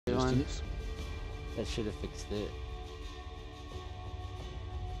That should have fixed it.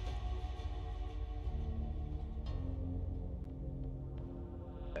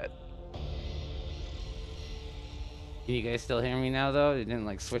 Can you guys still hear me now, though? It didn't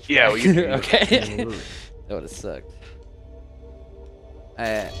like switch. Yeah, well, you can. Okay. That would have sucked.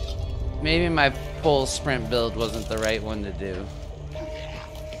 Maybe my full sprint build wasn't the right one to do.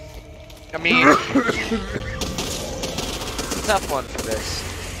 I mean, tough one for this.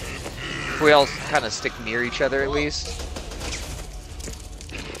 If we all kind of stick near each other at least.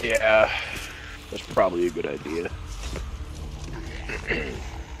 Yeah, that's probably a good idea.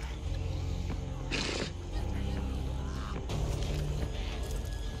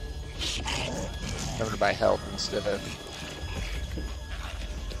 Having to buy health instead of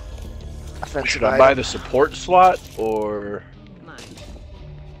offensive. Should I buy the support slot or?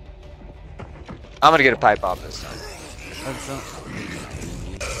 I'm gonna get a pipe bomb this time.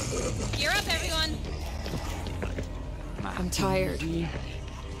 Gear up, everyone. I'm tired.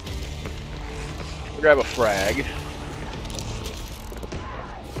 Grab a frag.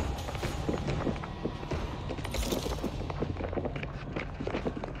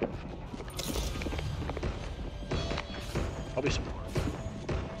 I'll be some.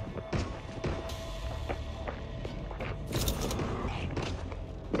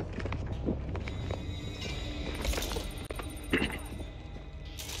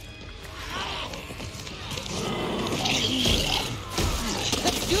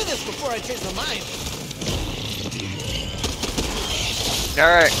 Before I change my mind.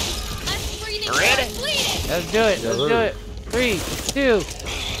 Alright. Ready? Let's do it. Let's do it. 3, 2.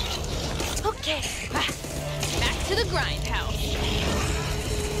 Okay. Back to the grindhouse.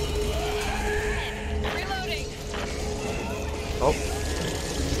 Reloading. Oh.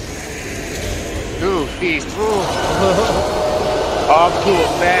 Ooh, feast. Ooh. Off to a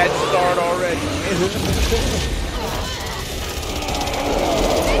bad start already.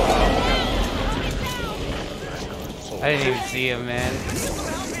 I didn't even see him, man.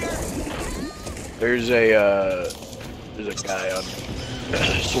 There's a guy on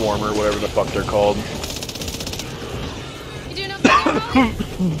Swarmer, whatever the fuck they're called. You doing okay?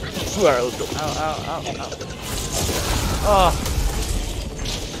 Alright, let's go. Ow, ow, ow, ow.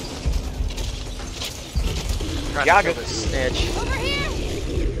 Trying to kill this snitch. Over here.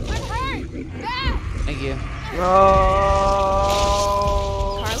 I'm hurt. Ah! Thank you.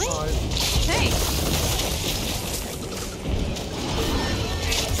 Carly? Hey.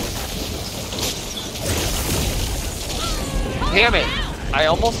 Damn it! I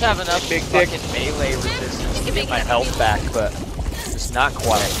almost have enough Big dick. fucking melee resistance to get my health back, but it's not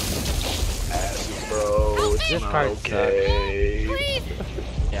quite. Acid, bro. It's This not part okay. Please.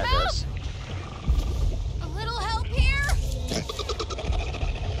 Yeah, it does. A little help here.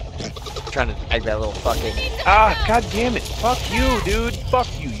 Trying to tag that little fucking. Ah, god damn it. Fuck you, dude. Fuck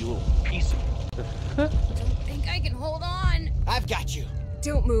you, you little piece of... Don't think I can hold on. I've got you.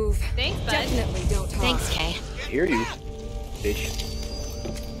 Don't move. Thanks, bud. Definitely don't talk. Thanks, Kay. I hear you, bitch.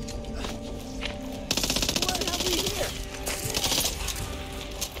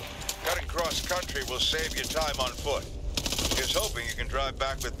 Cutting cross country will save you time on foot. Here's hoping you can drive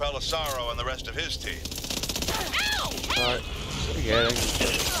back with Pelisaro and the rest of his team. Ow! Alright. Pretty good.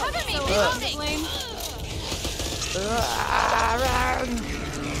 Cover me, reloading.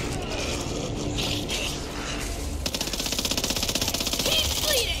 Keep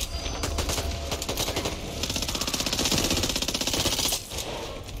bleeding.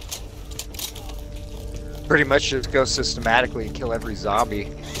 Pretty much just go systematically and kill every zombie.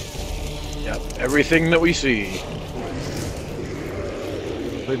 Yep, everything that we see.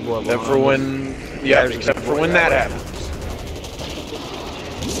 Except for when... Yeah, except for when that happens.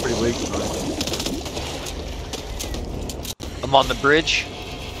 Pretty weak. I'm on the bridge.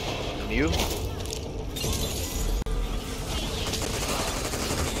 And you?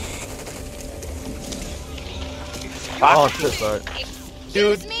 Oh shit, sorry.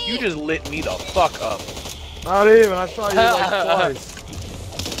 Dude, you just lit me the fuck up. Not even, I saw you like twice.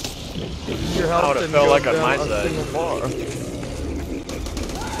 Your That health would've didn't felt go like on down my a side. single bar.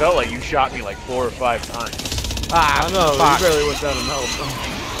 Felt like you shot me like 4 or 5 times. Ah, I know, fuck. you barely went down in health.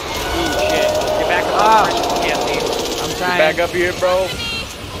 Shit. Get back up on the bridge. Yeah, dude. I'm Get trying. back up here, bro.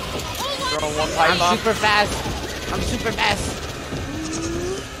 Throwing one pipe I'm bomb. super fast. I'm super fast.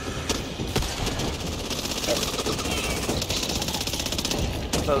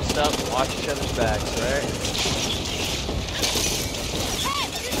 Post up and watch each other's backs, right?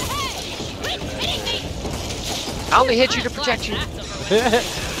 I only hit you to protect you.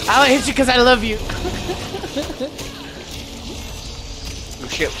 I'll hit you because I love you.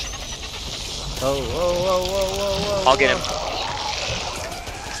 shit. Whoa, whoa, whoa, whoa, whoa, whoa. I'll get him.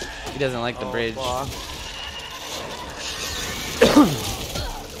 He doesn't like the bridge. Fuck.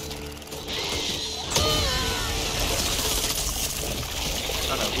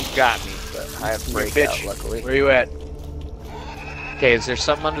 I don't know who got me, but I have breakout, luckily. Where you at? Okay, is there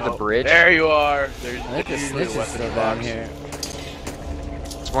something under the bridge? There you are. There's I think the usually a snitch is weapon still box. down here.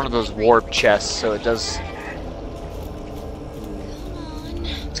 It's one of those warp chests, so it does.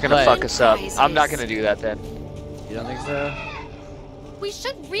 It's gonna But- fuck us up. I'm not gonna do that then. You don't think so? We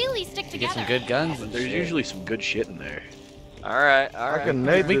should really stick To get together. some good guns and There's shit. usually some good shit in there. Alright, I alright. can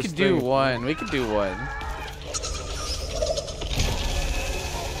nade We this could do thing. one. We could do one.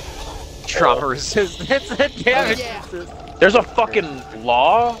 Trauma resistance. Damn it. Yeah. There's a fucking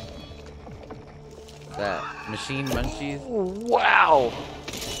law? That machine munchies. Wow.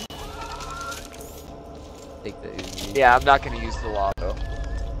 Take the Uzi. Yeah, I'm not gonna use the law though.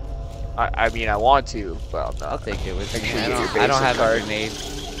 I mean, I want to, but I'm I'll not. take it with Make me. sure you I get don't, your I don't basic have card. a grenade.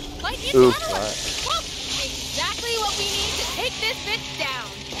 Light the Oof. adrenaline. Whoa. Exactly what we need to take this bitch down.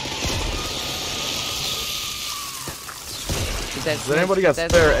 Does anybody got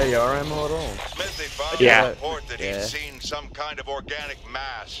spare AR ammo at all? Smithy found Yeah. a report that Yeah. he'd seen some kind of organic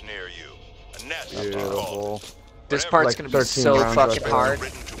mass near you. A nest, he called it. Beautiful. This Whatever. part's Like gonna be 13 so rounds fucking right there. hard.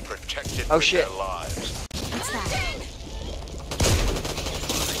 Written to protect it Oh, with shit. their lives. What's that?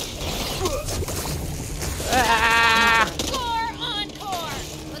 Encore! Encore!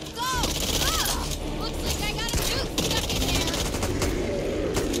 Let's go! Looks like I got a juice stuck in there.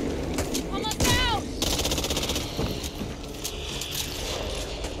 Almost out!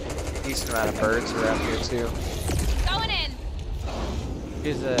 Decent amount of birds around here too. Going in.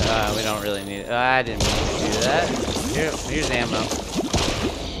 Here's a. We don't really need it. I didn't mean to do that. Here's ammo.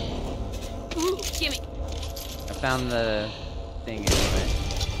 Ooh, gimme. I found the thing anyway.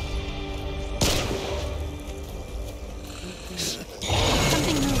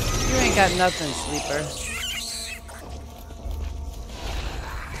 Something moved. You ain't got nothing, sleeper.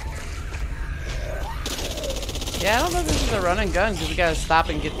 Yeah, I don't know if this is a run and gun because we gotta stop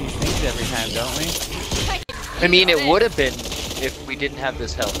and get these things every time, don't we? I mean, it would have been if we didn't have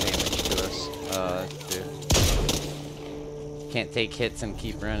this health damage to us. That's true. Can't take hits and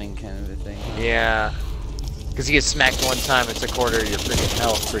keep running, kind of a thing. Yeah. Because you get smacked one time, it's a quarter of your freaking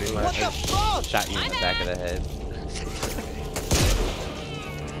health, pretty What much. the fuck? Shot you in the back of the head.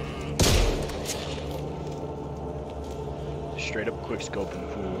 Straight up quick scoping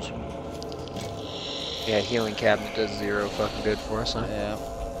fools. Yeah, healing cabinet does 0 fucking good for us, huh? Yeah.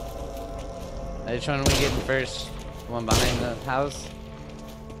 Which one are we getting first? The one behind the house?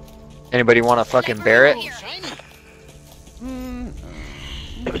 Anybody want to fucking bear it? Shiny.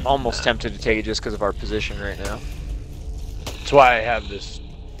 Almost tempted to take it just because of our position right now. That's why I have this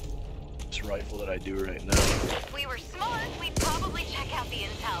rifle that I do right now. If we were smart, we'd probably check out the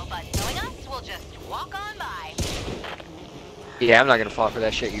intel, but knowing us, we'll just walk on by. Yeah, I'm not gonna fall for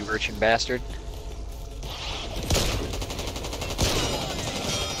that shit, you urchin bastard.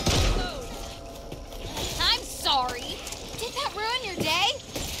 I'm sorry. Did that ruin your day?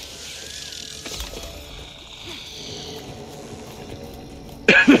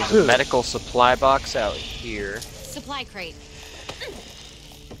 There's a medical supply box out here. Supply crate.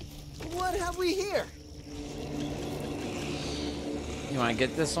 What have we here? You wanna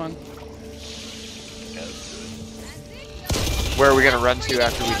get this one? Where are we gonna run to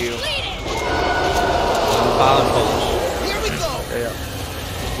after we do? Follow finish. Here we go.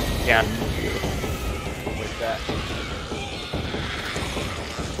 Yeah. With that.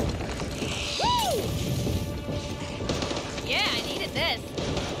 Yeah, I needed this.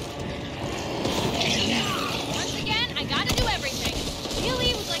 Once again, I gotta do everything.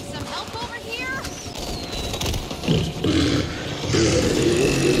 Really would like some help over here?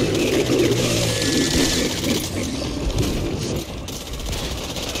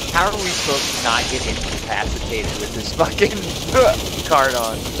 How are we supposed to not get incapacitated with this fucking card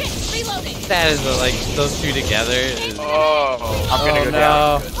on? Shit, reloading. That is like those two together. Is, Oh, I'm gonna oh, go no.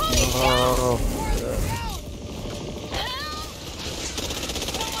 down. Holy Oh.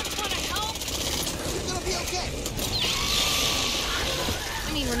 Someone wanna help? You're gonna be okay. I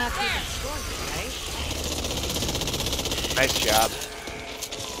mean, we're not taking scores, right? Nice job.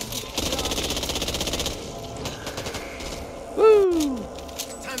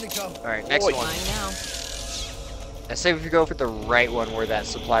 Time to go. Alright, next Oi. one. I know. I say if you go for the right one where that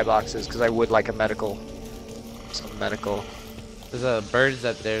supply box is, because I would like a medical. Some medical. There's birds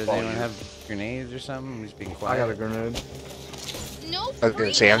up there. Does Oh, anyone you- have grenades or something? I'm just being I quiet. got a grenade. No. I was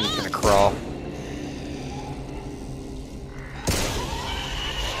gonna say, I'm just gonna crawl.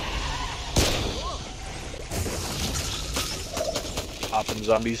 popping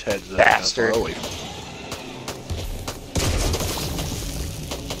zombies' heads. Bastard. Away.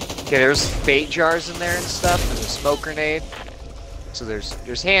 Okay, there's bait jars in there and stuff, and a smoke grenade. So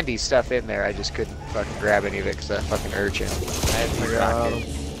there's handy stuff in there. I just couldn't fucking grab any of it because that fucking urchin. I have two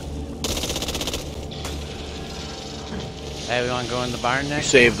rockets. Hey, we want to go in the barn next?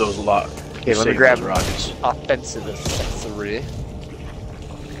 Save those lot. Okay, let me Save grab those rockets. offensive accessory.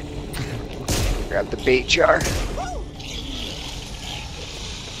 Grab the bait jar.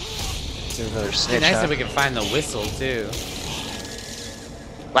 There's another It'd be snitch. nice Huh? if we could find the whistle too.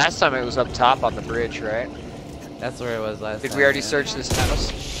 Last time it was up top on the bridge, right? That's where it was last time. Did we already yeah. search this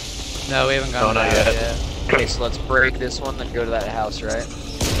house? No, we haven't gone No, not to that yet. Okay, so let's break this one, then go to that house, right?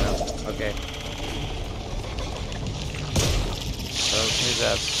 Okay. Oh, here's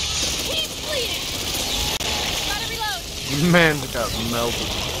up. He's bleeding. Gotta reload. Man got melted.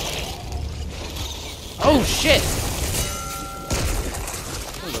 Oh shit!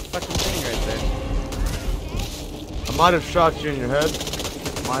 Oh, the fucking thing right there. I might have shot you in your head.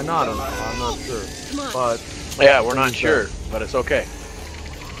 Might not have. I'm not sure. But Yeah, we're not sure, but it's okay.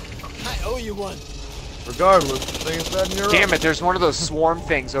 I owe you one. regardless, the thing is dead and you're Damn up. it, there's one of those swarm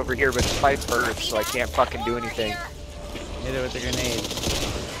things over here, but it's by birds, so I can't fucking do anything. Hit it with the grenade.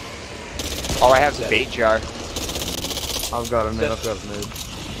 All I have is a bait jar. I've got a nade. I've got a nade.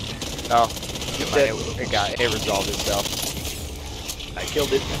 Oh, it resolved itself. I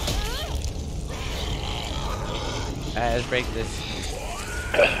killed it. Alright, let's break this.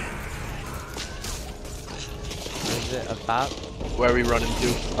 Where is it? Up top? Where are we running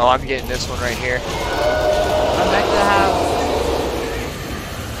to? Oh, I'm getting this one right here. Come back to the house.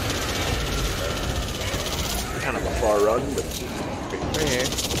 Kind of a far run, but Right here.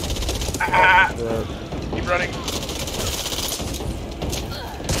 keep running.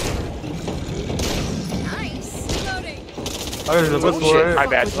 Nice. Reloading. Oh, there's a whistle shit, right my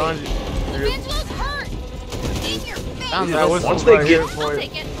bad. behind you. Angela's hurt. In your face. Found Yeah, the whistle's Once they right get- here for I'll you.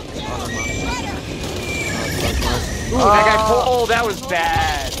 take it. Ooh, that guy pulled. Oh, that was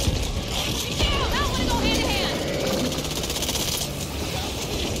bad. That one go hand in hand.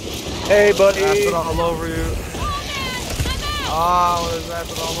 Hey, buddy. Acid all over you. Oh man, I'm out. Ah, what is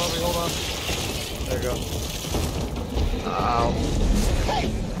acid all over you? Hold on. There you go. Ow.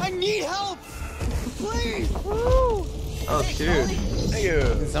 I need help. Please. Oh, cute. Thank you.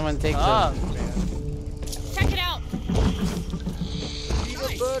 Can someone take Check it out.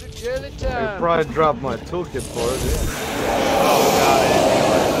 I could probably drop my toolkit for it.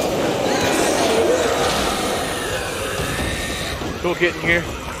 Toolkit in here.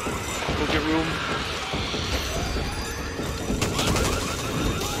 Toolkit room.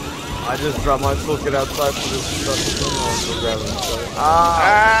 I just dropped my toolkit outside for this stuff to come on, so grab it inside. I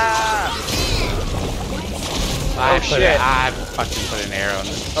Oh, shit. I fucking put an arrow in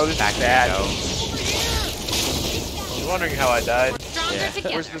the Oh, this is back of bad. the toe. I was wondering how I died. Stronger Yeah.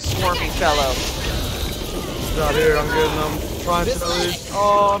 together. Where's the swarmy fellow? It's out here, I'm getting them. Trying to release.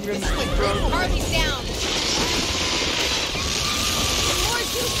 Oh, I'm getting drunk. Harley's down. More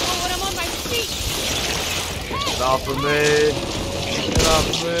juice when I'm on my feet. Get off of me. Get off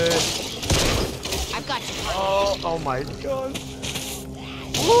of me. I've got you. Oh my god.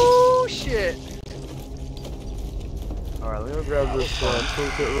 Woo, shit. Alright, let me grab this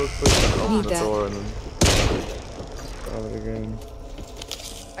toolkit real quick and open the door and then grab it again.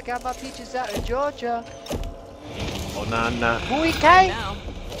 I got my peaches out of Georgia. Oh, nah. Who came?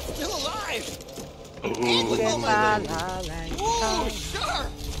 Still alive. Ooh. Ooh, sure.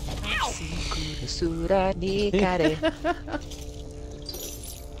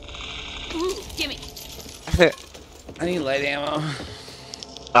 Gimme. I need light ammo.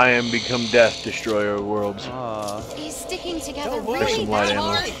 I am become death, destroyer of worlds. Aw. These sticking together Don't worry, There's really some light that ammo.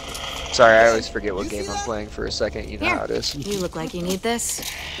 hard. Sorry, I always forget what game I'm playing for a second. You know how it is. You look like you need this.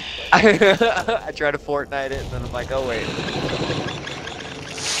 I try to Fortnite it, and then I'm like, oh wait.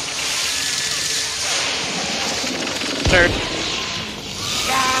 Nerd.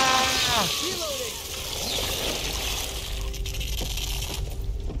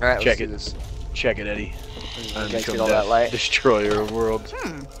 All right, let's Check do it. this. Check it, Eddie. I'm guys become get all that death, light? destroyer of worlds.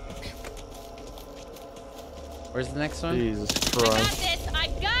 Where's the next one? Jesus I got Christ. this. I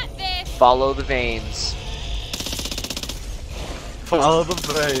got this. Follow the veins. Follow the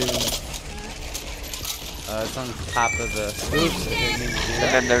vein. It's on top of the roof. So it didn't need to do And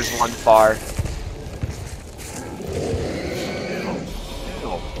that. then there's one far.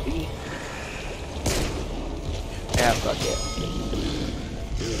 Yeah, fuck it.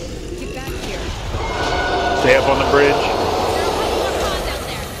 Get back here. Stay up on the bridge. There are a couple more cons out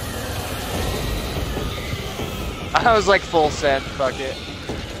there. I was like full send, fuck it.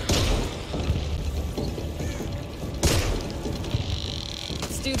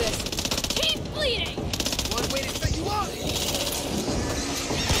 Let's do this. Keep bleeding! One way to set you up.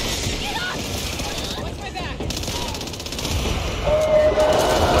 Get up! Watch my back.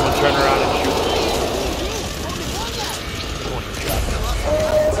 Someone turn around and shoot.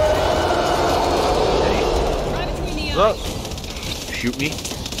 Right between the What's eyes. up? Shoot me?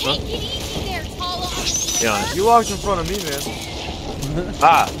 Take it easy there, Tala. Be honest. You walked in front of me, man.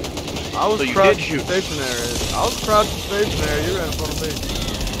 Ah, I was So you did crouched shoot. stationary. I was crouched stationary. You ran in front of me.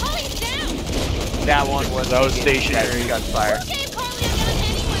 Oh, he's down. That one was stationary. gunfire. Okay, Carly, I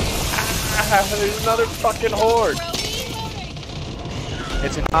got him anyway. there's another fucking horde. Bro, reloading.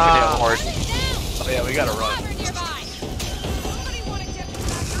 It's an infinite horde. Put it down. Oh yeah, we gotta run. Cover nearby. Somebody want to get me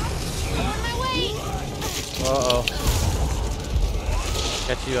back up? On my way. Uh-oh.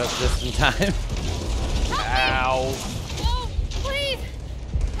 Got you up just in time. Ow. Oh, please.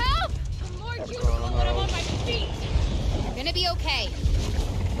 Help. I'm more useful when I'm on my feet. You're gonna be okay.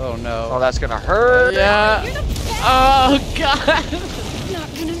 Oh no. Oh, that's gonna hurt. Yeah. You're the best. Oh god. Not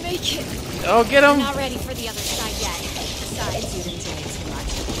gonna make it. Oh, get him. Not ready for the other side yet. Besides, you didn't take too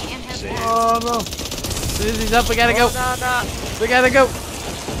much. Can't have that. Oh no. Susie's up. We gotta go. No, no. We gotta go.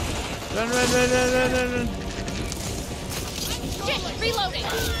 Run, run, run, run, run, run, run. Shit, reloading.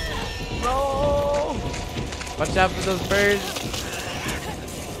 No. Watch out for those birds.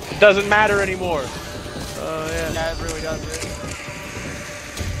 It doesn't matter anymore. Oh yeah. Yeah, it really does.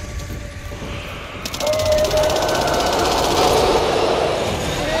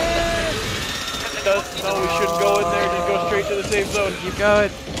 No, we shouldn't go in there. Just go straight to the safe zone. Keep going.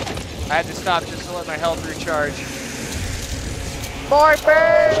 I had to stop just to let my health recharge. More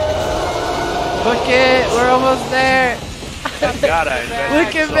birds! Book it. We're almost there. God, I invested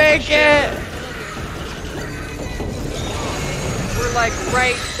We can so make much it. We're like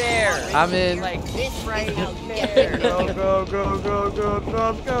right there. I'm in. Like this right out there. Go, go, go, go, go,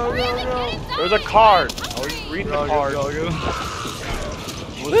 go, go, go, There's a card. I was reading the card. go, go.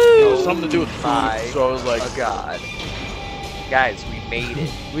 It was something to do with food, My so I was like, Oh god. Guys, we made it.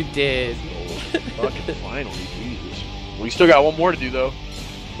 We did. fucking finally, Jesus. We still got one more to do though,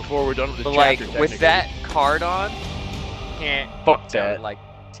 before we're done with the But chapter. like with that card on, can't Fuck that.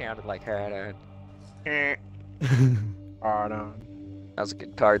 sounded like her. Card on. That was a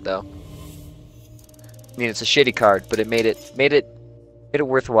good card though. I mean, it's a shitty card, but it made it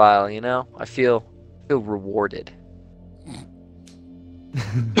worthwhile. You know, I feel rewarded.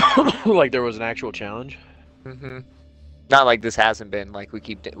 Like there was an actual challenge. Mm-hmm. Not like this hasn't been. Like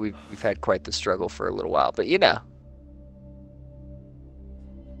we've had quite the struggle for a little while, but you know.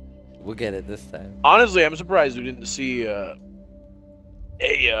 We'll get it this time. Honestly, I'm surprised we didn't see a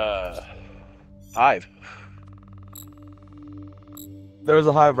hive. There was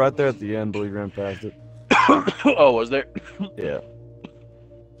a hive right there at the end, but we ran past it. Oh, was there? Yeah.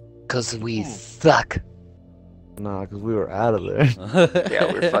 Cause we suck. Nah, because we were out of there.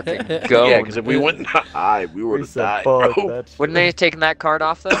 Yeah, we're fucking going. Yeah, because if we went in the hive, we would We have said, died, fuck bro. that shit. Wouldn't they have taken that card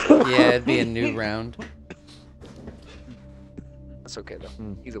off though? Yeah, it'd be a new round. That's okay though.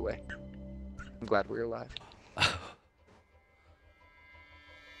 Hmm. Either way, I'm glad we're alive.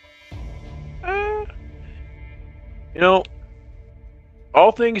 You know,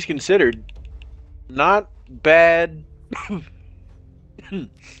 all things considered, not bad.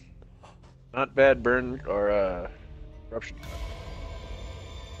 Not bad burn or corruption.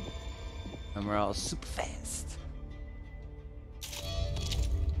 And we're all super fast.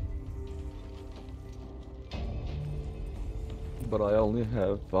 But I only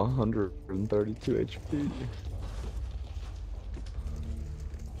have 132 HP.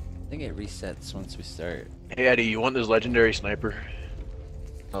 I think it resets once we start. Hey Eddie, you want this legendary sniper?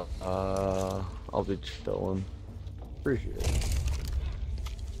 I'll be chilling. Appreciate it.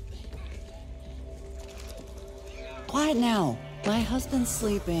 Quiet now. My husband's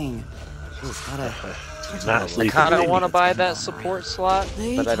sleeping. He's gotta. He's not I sleeping. kind of want to buy that support slot,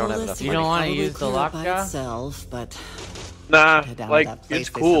 They but I don't told have us enough it You money. don't would wanna probably use the clear up by lockjaw? itself, but Nah, Head down to like that place it's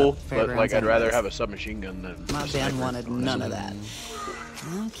they set cool, up but fairgrounds like I'd rather anyways. have a submachine gun than my a band sniper. wanted none of that.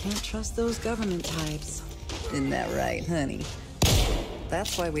 Well, can't trust those government types. Isn't that right, honey?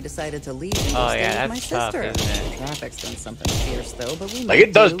 That's why we decided to leave and go Oh stay yeah, with my that's tough, sister. isn't it? Traffic's done something fierce though, but we Like made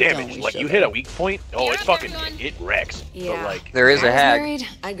it does do, don't damage. we, Like you sugar? hit a weak point, oh You're it up, fucking everyone. it wrecks. But Yeah. like There is a hag. Married,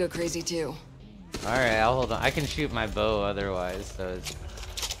 I'd go crazy too. Alright, I'll hold on. I can shoot my bow otherwise, so it's...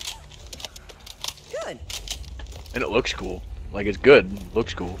 Good. and it looks cool. Like it's good. It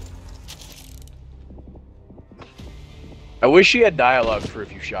looks cool. I wish she had dialogue for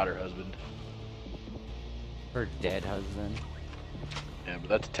if you shot her husband. Her dead husband. Yeah, but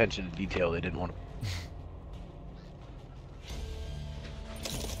that's attention to detail they didn't want to.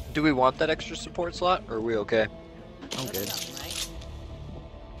 Do we want that extra support slot, or are we okay? I'm good.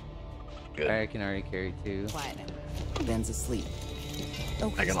 Good. I can already carry 2. Quiet now. Ben's asleep.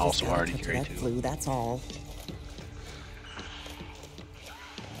 Oh, I can also already carry that 2. flu, that's all.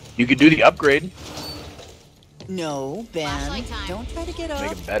 You could do the upgrade, No, Ben. Flashlight time. Don't try to get up.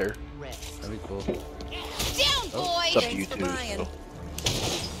 make it better. Rest. That'd be cool. Down, boy! It's up to you for too. buying. So.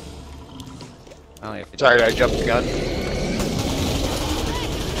 I only have 50. Sorry, I jumped the gun.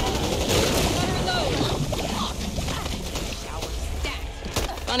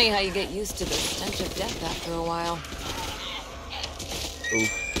 Funny how you get used to the stench of death after a while.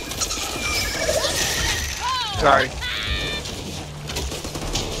 Sorry.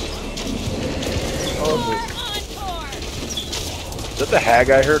 Is that the hag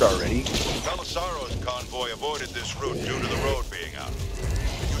I heard already? Belisaro's convoy avoided this route due to the road being out.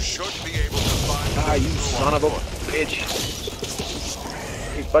 You should be able to find... Ah, you son of a bitch.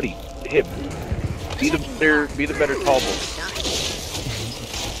 Hey, buddy, hip. Be the better tall boy.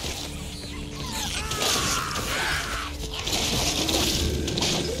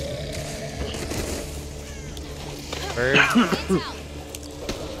 Bird.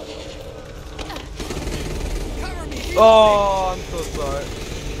 Oh, I'm so sorry.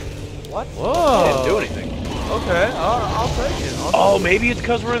 What? Whoa. Didn't do anything. Okay, I'll take it. Oh, maybe it's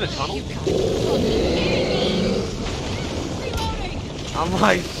because we're in the tunnel? I'm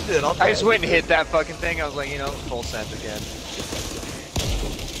like, shit, I'll take I just went and hit that fucking thing. I was like, you know, full send again.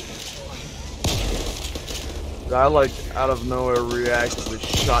 I like out of nowhere reactively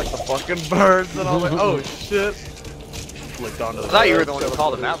shot the fucking birds and I'm like, oh shit. Flicked onto the I thought you were the one who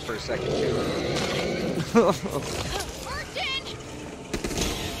called him out for a second too.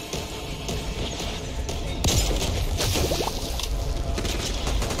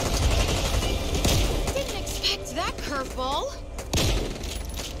 Didn't expect that curveball.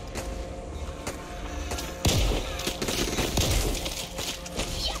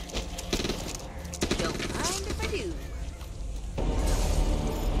 Don't mind if I do.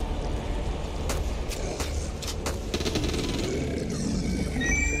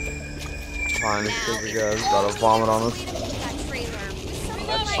 Fine, it's because the guy's got a vomit on us.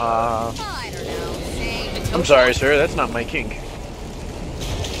 I'm sorry, sir. That's not my kink.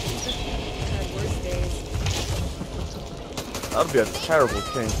 That'd be a terrible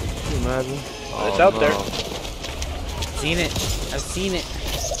kink. Can you imagine? It's out there. Seen it. I've seen it.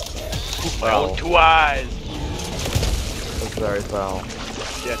 My own 2 eyes. That's very foul.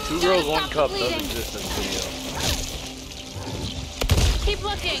 Yeah, 2 girls, 1 cup does exist in the video. Keep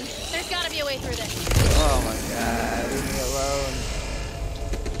looking. There's gotta be a way through this. Oh my god. Leave me alone.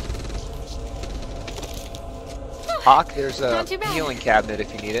 Hawk, there's a Not too bad. healing cabinet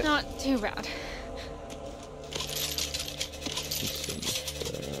if you need it. Not too bad.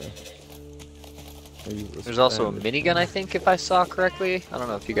 There's also a minigun, I think, if I saw correctly. I don't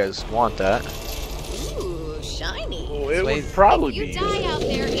know if you guys want that. Ooh, shiny. Oh, it Wait. would probably You be. die out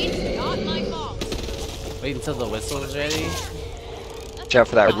there, it's not my fault. Wait until the whistle is ready. Watch out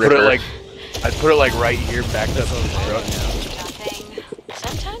for that I'd put it river. like, I'd put it like right here, backed up to the truck. Nothing.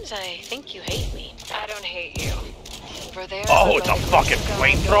 Sometimes I think you hate me. I don't hate you. Over there. Oh, it's a fucking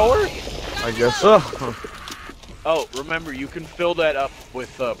flamethrower? I guess so. Oh, remember, you can fill that up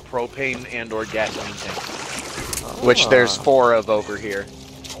with propane and or gasoline tank. Which there's 4 of over here.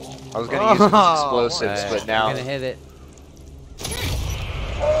 I was gonna use them as explosives, Alright, but now I'm gonna hit it.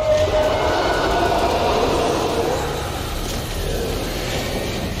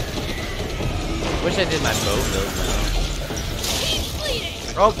 Wish I did my bow build now.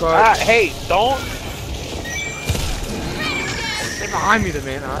 Oh, sorry. Ah, hey, don't. Stay behind me, the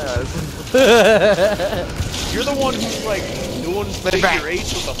man. You're the one who's like doing figure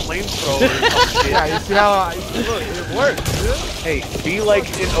 8s with a flamethrower. Yeah, you see how look, it works, dude. Hey, be like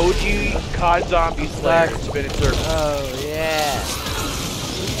an OG COD zombie slayer and spin it circle. Oh yeah.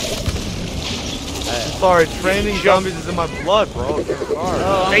 Sorry, training zombies is in my blood, bro. It's so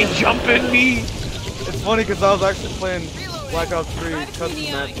hard. They jump in me. It's funny because I was actually playing Black Ops 3 custom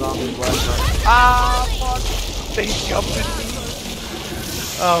map zombies last night. Ah, fuck. They jump in me.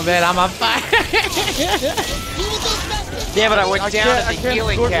 Oh man, I'm on fire. damn it, I went down I to the can't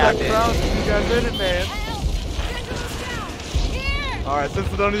healing scorch that cabinet. crowd. You guys in it, man. Alright,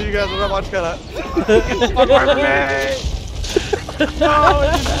 since none of you guys are much gonna No,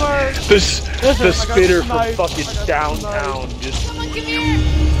 it didn't work. The spitter from sniped. fucking downtown just. Someone come here.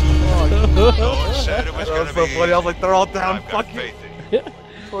 No one said it was That gonna was so be funny. I was like, they're all down. I've got Fuck faith you. in you.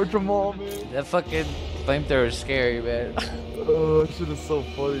 torch them all, man. That fucking flamethrower is scary, man. Oh, that shit is so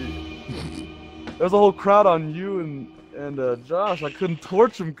funny. There was a whole crowd on you and Josh. I couldn't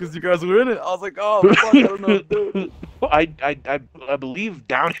torch them because you guys were in it. I was like, oh fuck, I don't know what to do. I believe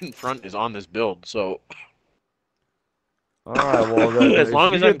down in front is on this build, so Alright, well, then, as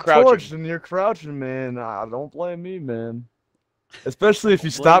long as you I'm get crouching. torched and you're crouching, man, don't blame me, man. Especially if you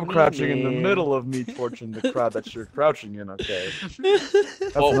stop crouching in the middle of me torching the crowd that you're crouching in, okay?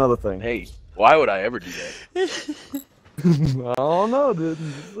 That's another thing. Hey, why would I ever do that? I don't know, dude.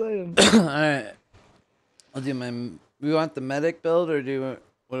 I'm just saying. Alright. I'll do my... We want the medic build, or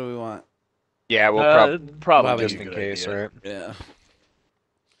what do we want? Yeah, we'll probably just in case, right? Yeah.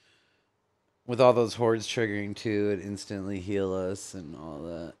 With all those hordes triggering too, it instantly heal us and all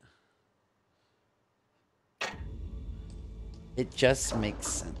that. It just makes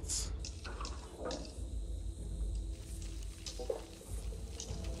sense.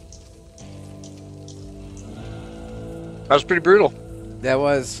 That was pretty brutal. That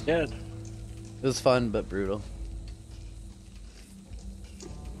was. Yeah. It was fun, but brutal.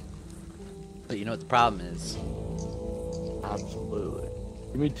 But you know what the problem is? Absolutely.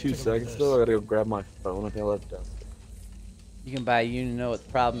 Give me 2 seconds, though. I gotta go grab my phone. I think I left it down. You can buy You Know What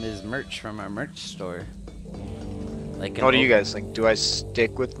the Problem Is merch from our merch store. Like What do you guys think? Do I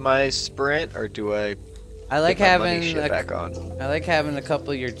stick with my sprint or do I? I like get my money having shit back on. I like having a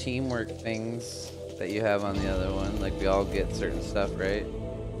couple of your teamwork things that you have on the other one. Like we all get certain stuff, right?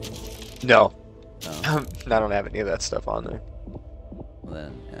 No. Oh. I don't have any of that stuff on there. Well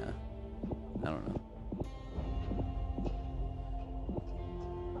then, yeah. I don't know.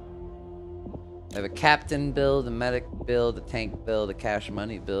 I have a captain build, a medic build, a tank build, a cash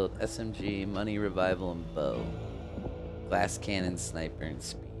money build, SMG, money revival, and bow. Glass cannon, sniper, and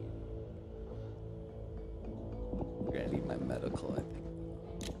speed. We're gonna need my medical, I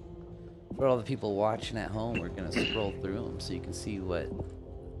think. For all the people watching at home, we're gonna scroll through them so you can see what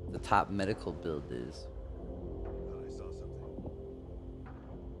the top medical build is.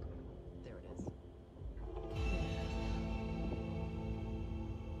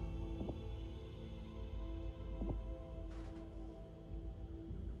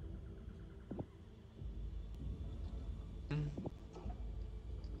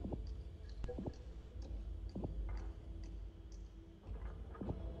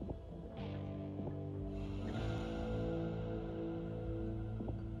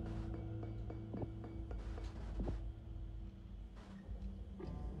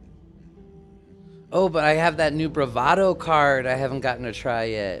 Oh, but I have that new Bravado card I haven't gotten to try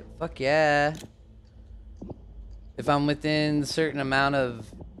yet. Fuck yeah. If I'm within a certain amount of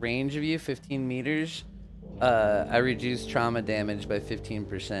range of you, 15 meters, I reduce trauma damage by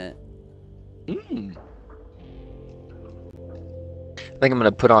 15%. I think I'm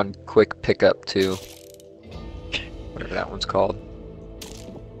gonna put on quick pickup too. Whatever that one's called.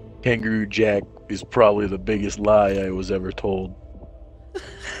 Kangaroo Jack is probably the biggest lie I was ever told.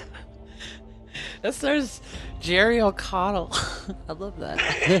 That stars Jerry O'Connell. I love that.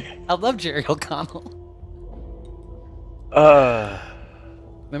 I love Jerry O'Connell.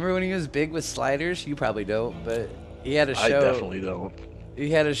 Remember when he was big with sliders? You probably don't, but he had a show. I definitely don't. He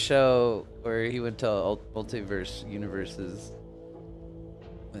had a show where he went to multiverse universes.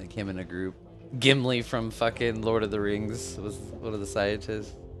 They came in a group. Gimli from fucking Lord of the Rings was one of the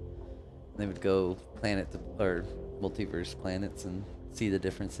scientists. They would go or multiverse planets and see the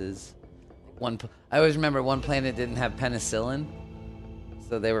differences. I always remember one planet didn't have penicillin,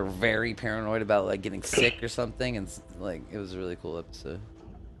 so they were very paranoid about like getting sick or something, and like it was a really cool episode.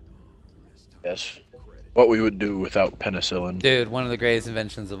 Yes. What we would do without penicillin. Dude, one of the greatest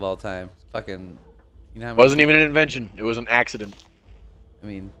inventions of all time. Fucking, you know how It wasn't even an invention. It was an accident. I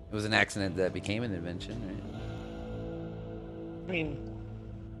mean, it was an accident that became an invention, right? I mean,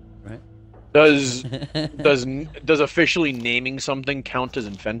 right? Does officially naming something count as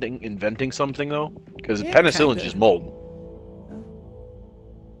inventing something though? Because Yeah, penicillin's kinda. just mold.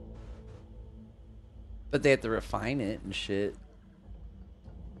 But they have to refine it and shit.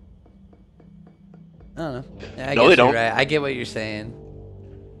 I don't know. Yeah, I No, guess they don't. You're right. I get what you're saying.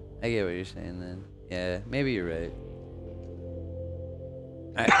 I get what you're saying then. Yeah, maybe you're right.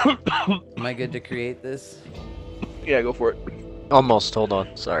 Alright. Am I good to create this? Yeah, go for it. Almost. Hold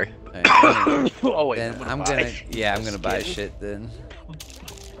on. Sorry. Alright, Oh wait, then I'm gonna buy shit then.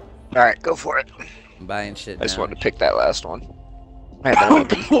 All right, go for it. I'm buying shit I just now. wanted to pick that last one. All right, that'll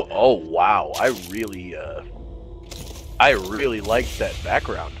open. Oh wow, I really liked that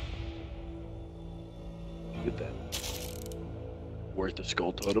background. Look at that. Worth the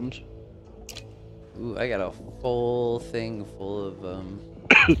skull totems. Ooh, I got a full thing full of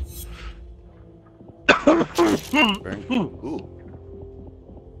Ooh.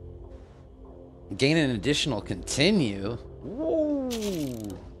 Gain an additional continue. Whoa.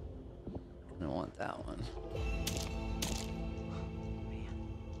 I don't want that one.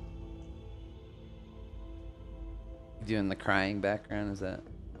 Doing the crying background, is that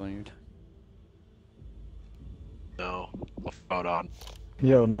the one you're talking? No, my phone on.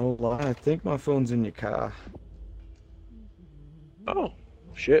 Yo, no lie, I think my phone's in your car. Oh,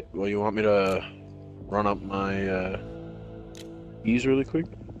 shit. Well, you want me to run up my keys really quick?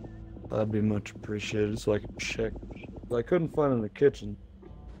 That'd be much appreciated, so I could check. I couldn't find it in the kitchen.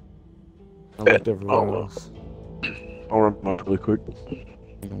 I looked everywhere else. I'll run them up really quick.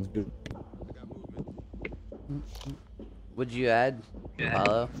 Sounds good. Would you add?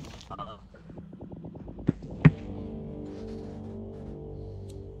 Follow?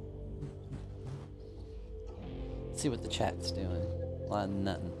 See what the chat's doing. A lot of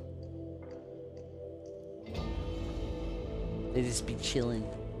nothing. They just be chilling.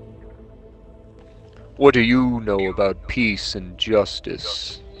 What do you know about peace and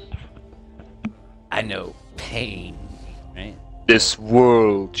justice? I know pain, right? This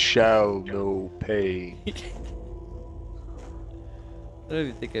world shall know pain. I don't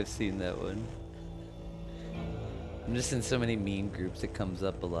even think I've seen that one. I'm just in so many meme groups, it comes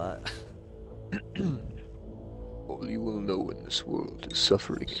up a lot. All you will know in this world is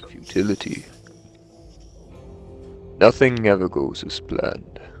suffering and futility. Nothing ever goes as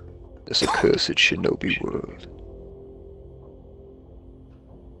planned. This accursed shinobi world.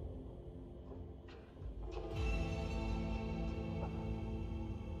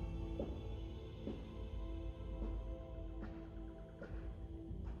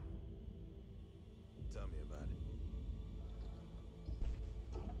 Tell me about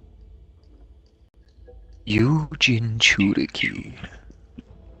it. Yujin Churiki.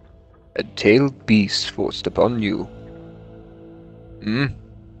 A tailed beast forced upon you. Hmm?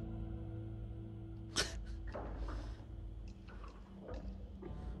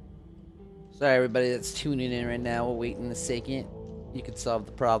 Sorry, everybody that's tuning in right now. We're waiting a second. You could solve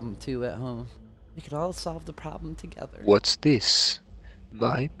the problem too at home. We could all solve the problem together. What's this?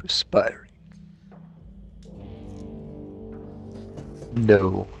 My perspiring.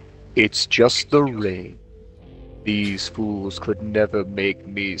 No, it's just the rain. These fools could never make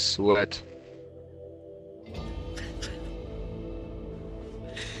me sweat.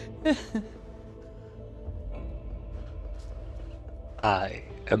 I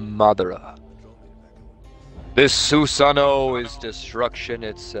am Madara. This Susanoo is destruction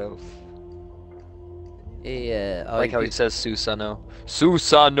itself. Yeah, I like how he says Susanoo.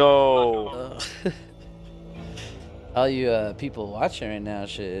 Susanoo! All you people watching right now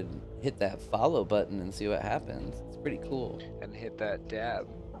should hit that follow button and see what happens. It's pretty cool. And hit that dab.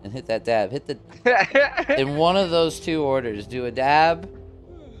 And hit that dab. Hit the... In one of those two orders. Do a dab.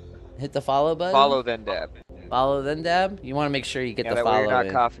 Hit the follow button. Follow then dab. Follow then dab? You want to make sure you get the that follow way you're not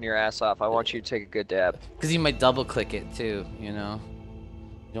in. coughing your ass off. I want you to take a good dab. Because you might double click it too, you know?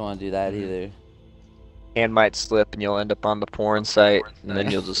 You don't want to do that either. Hand might slip and you'll end up on the porn site, and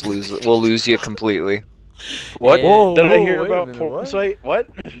then you'll just lose it. We'll lose you completely. What? Yeah. Whoa, Did I whoa, hear wait a about minute, porn what? site? What?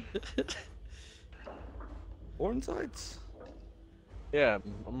 Porn sites? Yeah.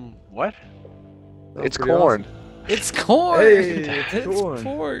 What? Sounds It's pretty corn. awesome. It's corn! Hey, it's corn.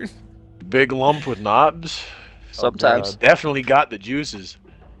 corn. Big lump with knobs. Sometimes. Definitely got the juices.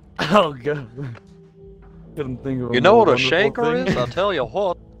 Oh god. Couldn't think of You know more what a wonderful shanker thing. is? I'll tell you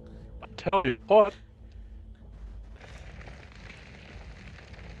what. I'll tell you what.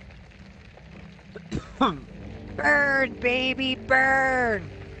 Burn, baby, burn!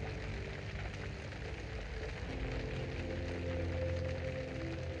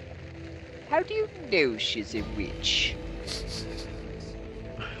 How do you know she's a witch?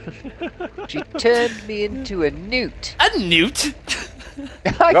 She turned me into a newt. A newt?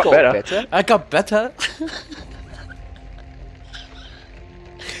 I Got got better. better. I got better.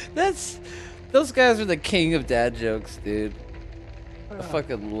 Those guys are the king of dad jokes, dude. I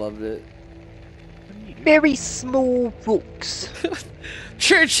fucking loved it. Very small rooks.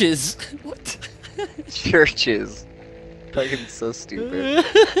 Churches. What? Churches. Fucking so stupid.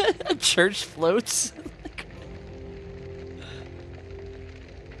 Church floats.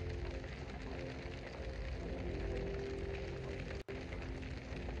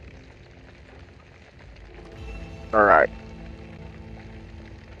 Alright.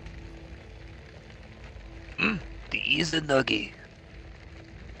 The Izanagi.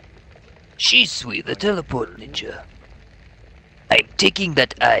 Shisui, the teleport ninja. I'm taking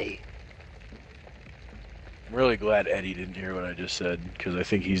that eye. I'm really glad Eddie didn't hear what I just said, because I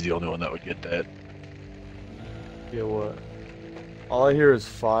think he's the only one that would get that. Yeah, what? All I hear is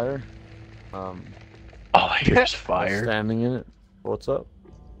fire. All I hear is fire. Standing in it. What's up?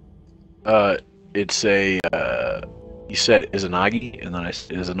 It's a, you said Izanagi, and then I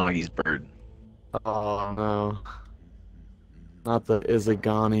said Izanagi's bird. Oh, no. Not the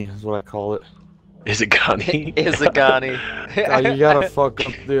Izagani is what I call it. Izagani? Izagani. You gotta fuck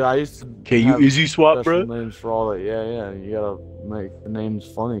up, dude. I used to. Okay, you have Izzy swap, special bro? names for all that. Yeah. You gotta make the names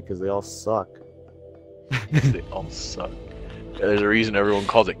funny because they all suck. They all suck. Yeah, there's a reason everyone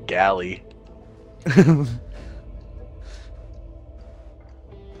calls it Galley.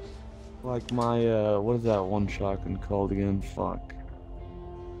 Like my, what is that one shotgun called again? Fuck.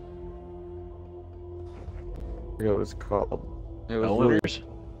 I forget what it's called. It was really... Feloners?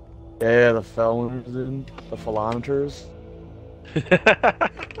 Yeah, the Feloners, dude. The Philometers.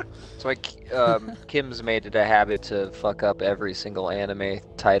 So Kim's made it a habit to fuck up every single anime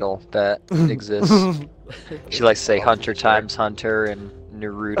title that exists. She likes to say Hunter times Hunter and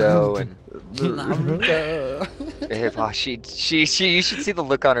Naruto and she you should see the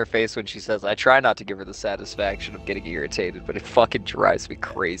look on her face when she says, I try not to give her the satisfaction of getting irritated, but it fucking drives me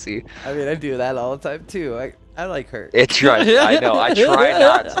crazy. I mean, I do that all the time too. I like her. It drives I know, I try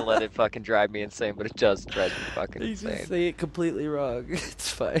not to let it fucking drive me insane, but it does drive me fucking You insane. just say it completely wrong. It's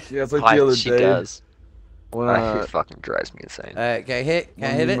fine. Yeah, it's like the other She day. does. When It fucking drives me insane. Can I hit? Can I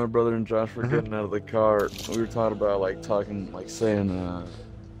when hit me and it? my brother and Josh were getting out of the car, we were talking about saying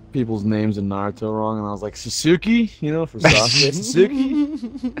people's names in Naruto wrong, and I was like, Sasuke, you know, for Sasuke.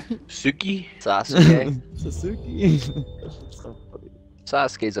 Suki? Sasuke. Sasuke. So funny.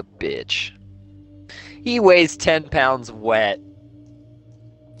 Sasuke's a bitch. He weighs 10 pounds wet.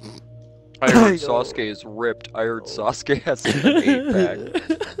 I heard Sasuke is ripped. I heard Sasuke has an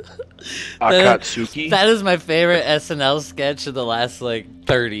 8-pack. Akatsuki? That is my favorite SNL sketch of the last like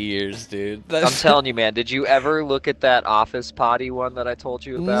 30 years, dude. I'm telling you, man. Did you ever look at that Office Potty one that I told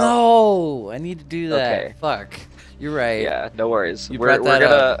you about? No, I need to do that. Okay. Fuck, you're right. Yeah, no worries. You we're brought that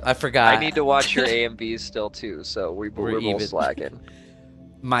gonna. up. I forgot. I need to watch your AMVs still too, so we're both even. slacking.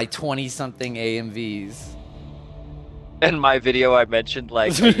 My 20-something AMVs. And my video I mentioned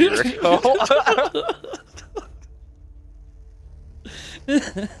like a year ago.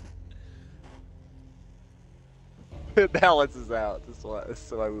 Balances out. This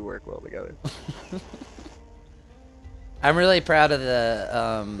is why we work well together. I'm really proud of the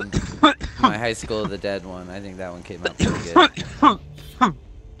my High School of the Dead one. I think that one came out pretty good.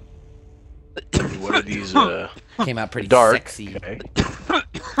 What are these, Came out pretty dark? sexy. Okay.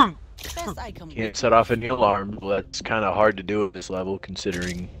 Best I come Can't set off any alarms. Well, that's kind of hard to do at this level,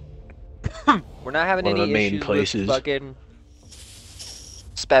 considering We're not having one of any the main issues places. with fucking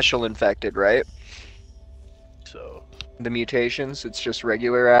special infected, right? So. The mutations, it's just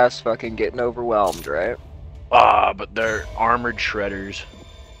regular ass fucking getting overwhelmed, right? But they're armored shredders.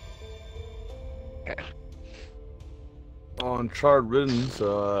 Okay. On charred riddance,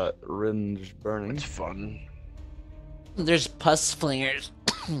 riddance just burning. It's fun. There's pus flingers.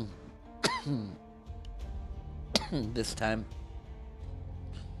 This time.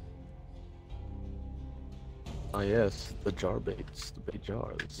 Oh yes, the jar baits, the bait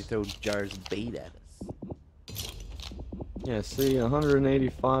jars. You throw jars of bait at us. Yeah, see,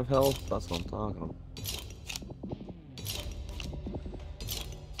 185 health. That's what I'm talking about.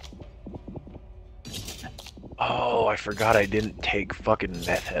 Oh, I forgot I didn't take fucking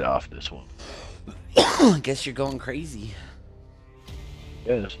meth head off this one. I guess you're going crazy.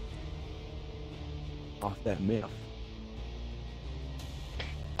 Yes. Off that myth.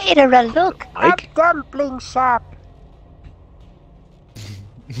 Ada, look! Mike? dumpling shop!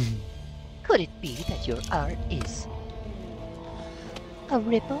 Could it be that your art is a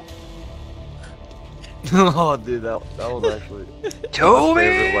ripple? Oh, dude, that was actually Toby!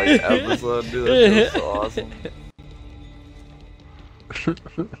 my favorite episode. Dude, that shit was so awesome.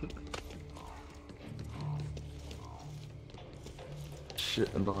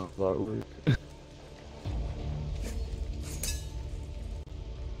 Shit, and on artwork.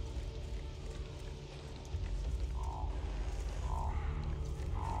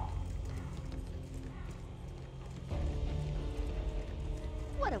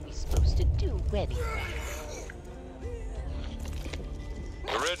 What are we supposed to do anyway?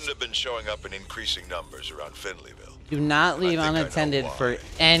 The Ridden have been showing up in increasing numbers around Finleyville. Do not leave I think I know unattended why. for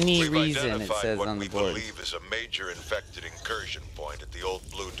any We've reason, it identified says what on we the board. believe is a major infected incursion point at the old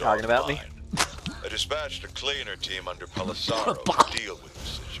Blue Dog Talking about me? mine. I dispatched a cleaner team under Pelisaro to deal with the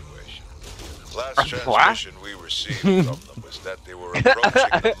situation. Last transmission we received from them was that they were approaching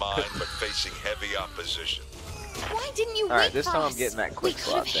the mine but facing heavy opposition. Why didn't you Alright, wait this for time I'm us? getting that We quick could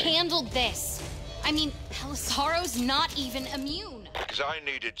slot have thing. handled this. I mean, Pelisaro's not even immune. Because I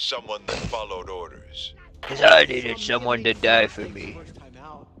needed someone that followed orders. Because I needed someone to die for me.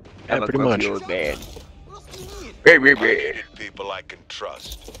 I'm a pretty much. grumpy old man. I needed people I can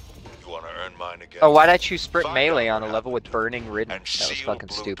trust. You want to earn mine again? Oh, why'd I choose sprint melee on a level with burning ridden? And That was seal fucking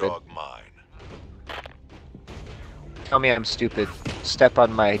Blue stupid. Dog mine. Tell me I'm stupid. Step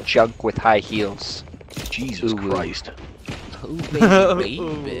on my junk with high heels. Jesus Ooh. Christ. Ooh, baby,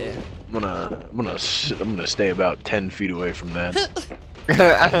 baby. I'm gonna stay about 10 feet away from that.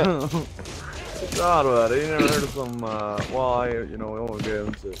 God, buddy, you never heard of some, well, we won't get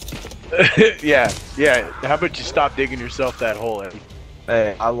into it. yeah. How about you stop digging yourself that hole, Eddie?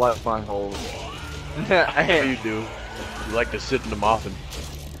 Hey, I like my holes. Yeah, you do. You like to sit in them often.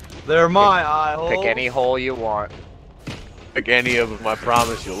 They're my eye holes. Pick any hole you want. Pick any of them, I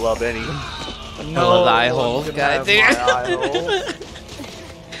promise you'll love any. No eye hole, goddamn.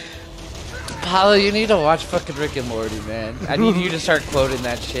 Paulo, you need to watch fucking Rick and Morty, man. I need you to start quoting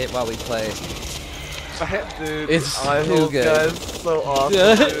that shit while we play. Dude, It's eye too holes, good. guys, so awesome,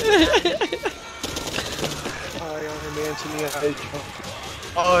 dude. Iron Man to the eye.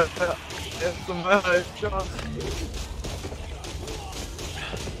 Oh, it's the eye shot.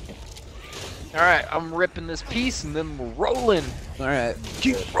 Alright, I'm ripping this piece and then we're rolling. Alright.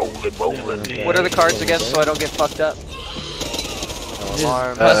 Keep rolling. What are the cards again so I don't get fucked up? Just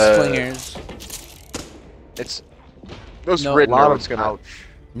Alarm. Plus slingers. It's those No, ridden lot are of what's gonna ouch.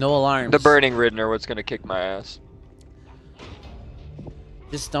 No alarms. the burning ridden are what's gonna kick my ass.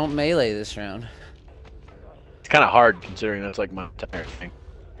 Just don't melee this round. It's kind of hard considering that's like my entire thing.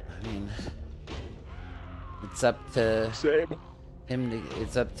 I mean, it's up to Same. him to.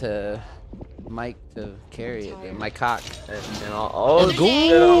 It's up to Mike to carry it. Then. My cock. And oh,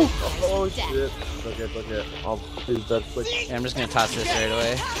 Go. Oh shit. Look it. I'll please that quick. Yeah, I'm just gonna toss this right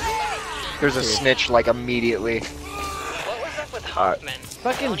away. There's a snitch like immediately. What was up with Hoffman?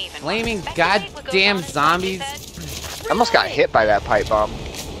 Fucking Don't even flaming want to goddamn speculate on zombies. I almost got hit by that pipe bomb.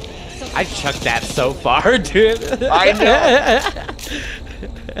 I chucked that so far, dude. I know.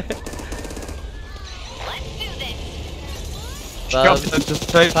 Let's do this. Bug, Just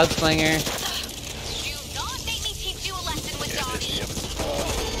take. Pug slinger. Do not make me teach you a lesson with Donnie.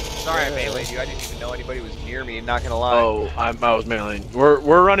 Sorry I meleeed you. I didn't even know anybody was near me. Not gonna lie. Oh, I was mailing. We're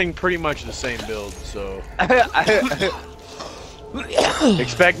running pretty much the same build, so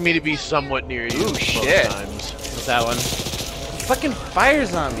expect me to be somewhat near you Ooh, most shit. times. What's that one? Fucking fire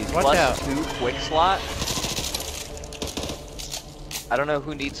zombies. Watch out. +2 quick slot. I don't know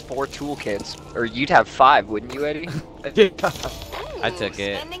who needs 4 toolkits. Or you'd have 5, wouldn't you, Eddie? I took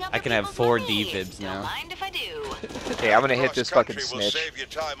it. Spending up I the can have people's 4 money. defibs Don't now. mind if I do. Okay, I'm gonna hit this fucking Cross-country will snitch. save you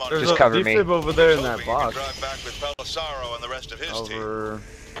time on There's Just a cover me. defib over there in Hoping that you box. can drive back with Pelisario and the rest of his team. Over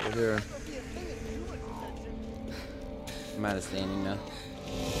here. I'm out of standing now.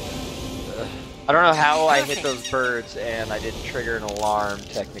 I don't know how I hit those birds and I didn't trigger an alarm,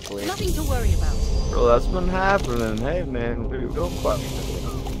 technically. Nothing to worry about. Bro, that's been happening. Hey man, we don't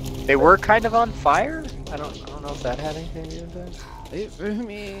question. They were kind of on fire? I don't know if that had anything to do with it. Wait for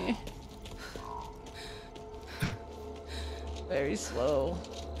me. Very slow.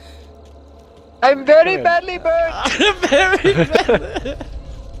 I'm very badly burned! Very bad.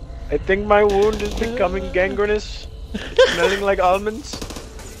 I think my wound is becoming gangrenous, smelling like almonds.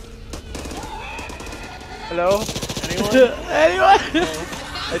 Hello? Anyone? Anyone?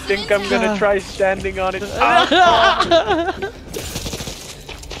 I think I'm gonna try standing on it. Ah.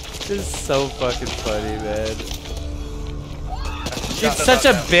 This is so fucking funny, man. It's such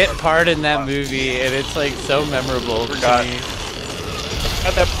a bit part in that movie, and it's like so memorable to Forgot. me.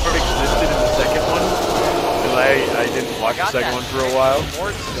 Got that part existed in the second one, because I didn't watch the second one for a while.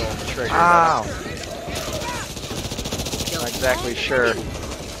 Ward still triggered. Ow! Not exactly sure.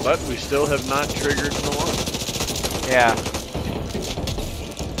 But we still have not triggered the one. Yeah.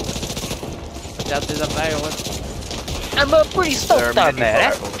 Watch out, there's a fire one. I'm pretty There are stoked on many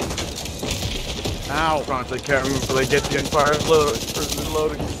that. fireballs. Ow. Front, they can't move until they get the fire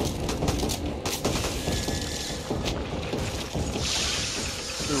loading.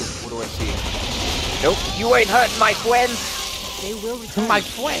 Ooh, what do I see? Nope, you ain't hurting my friend. They will return. My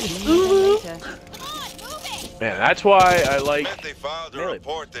friend. Later. Man, that's why I like. They filed a Really?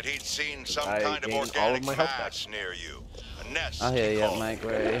 report that he'd seen some I kind of gained all organic of my health back. mass near you. A nest. I'll hear he you called up, Mike. it.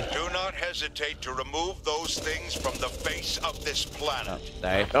 Where are you? Do not hesitate to remove those things from the face of this planet. Oh,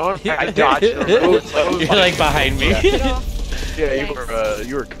 sorry. Don't. I dodged them. You're like behind me. Yeah,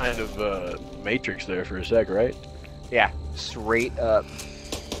 you were kind of Matrix there for a sec, right? Yeah, straight up.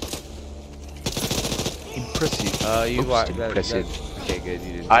 Impressive. Oh, you Oops, walk. impressive. Okay, good.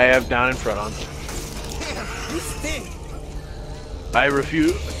 You didn't. I have down in front on. I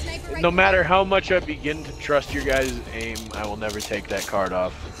refuse. No matter how much I begin to trust your guys' aim, I will never take that card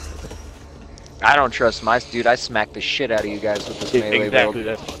off. I don't trust my dude. I smack the shit out of you guys with this melee Exactly.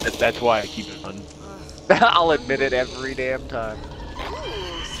 build. That's why I keep it on. I'll admit it every damn time.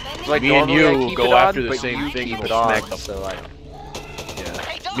 Like Me and normally I you keep go it on, after the but same you thing keep and it we'll on, smack the so I.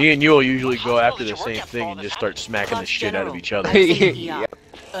 Yeah. Me and you will usually go after the same thing and just start smacking the shit out of each other. Yeah.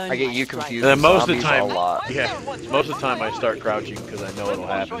 I get you confused. And then with most of the zombies time, a lot. yeah, most of the time I start crouching because I know it'll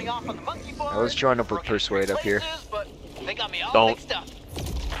happen. Let's join up with Persuade up here. Don't.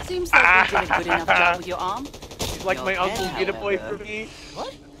 Seems like you did a good enough job with your arm. Like my uncle get away from me.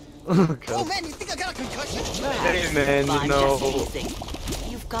 What? Oh man, you think I got a concussion? Hey man, you know,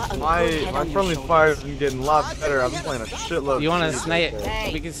 You've got a my good head on your friendly shoulders. fire's been getting a lot better. I've been playing a shitload. You want to of snipe?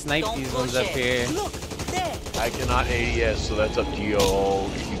 Hey, We can snipe don't these ones up bullshit. here. Look, there. I cannot ADS, so that's up to you all.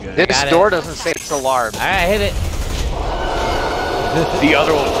 You guys. This Got it. door doesn't say it's alarmed. All right, hit it. The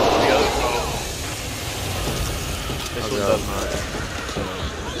other one. The other one. This one does not.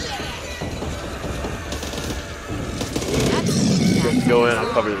 Go in. I'll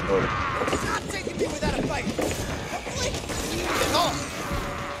cover the door.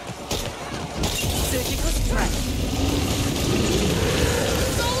 Surgical strike.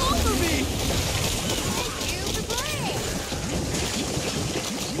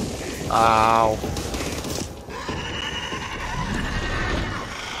 Ow.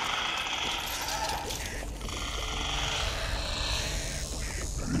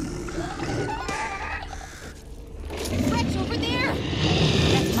 Rex, over there!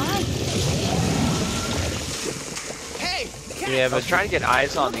 That's mine. Yeah, I was but trying to get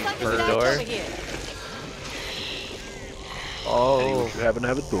eyes on these Looks like birds. there's a door. guy over here. Anyone Oh. should happen to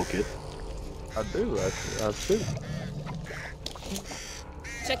have a toolkit. I do, I do.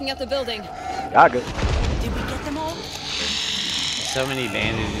 Checking out the building. Yaga. Did we get them all? so many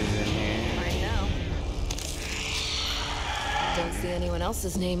bandages in here. I know. Don't see anyone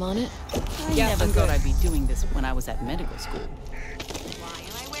else's name on it. I Yeah, never I'm thought good. I'd be doing this when I was at medical school. Why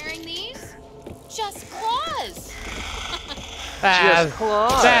am I wearing these? Just claws! Just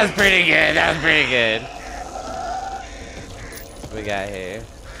claws. That was pretty good. That was pretty good. What we got here?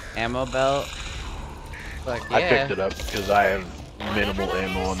 Ammo belt. Fuck yeah. I picked it up because I have minimal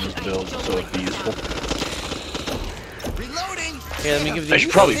ammo on this build, so it'd be useful. Here, let me give these I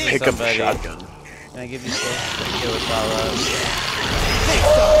should probably to pick up a somebody. shotgun. Can I give you stuff to kill us all up?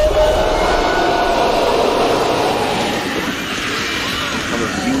 I'm a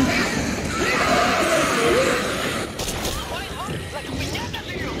huge.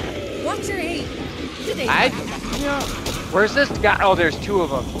 Watch your aim. Did they Where's this guy? Oh, there's two of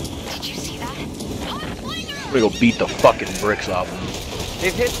them. Did you see that? I'm gonna go beat the fucking bricks off them.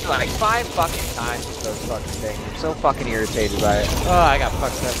 They've hit me like 5 fucking times with those fucking things. I'm so fucking irritated by it. Oh, I got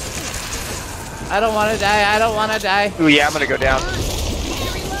fucked up. I don't want to die. I don't want to die. Ooh, yeah, I'm gonna go down.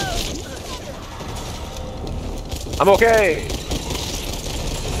 I'm okay.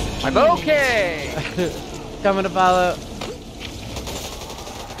 I'm okay. Coming to follow.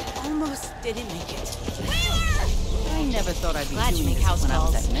 almost didn't make it? I never thought I'd be Glad you doing make this house when I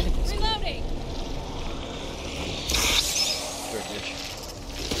was calls. at medical school. Reloading!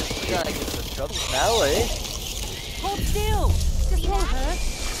 Gotta get the trouble now, eh? Hold still. This won't hurt.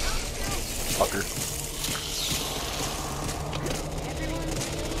 Fucker.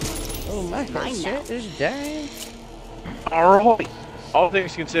 Oh, my Mine shit is dying. Alright. All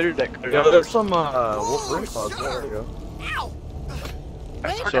things considered, that could Yeah, have there's some Wolverine claws. There we go.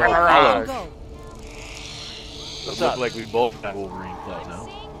 So, Alright. Go. it looked like we both have Wolverine claws now.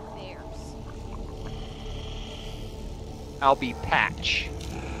 I'll be Patch.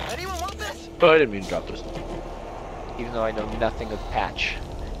 Oh, I didn't mean to drop this. Even though I know nothing of Patch.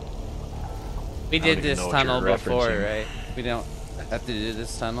 We don't did even this know what tunnel you're before, referencing. right? We don't have to do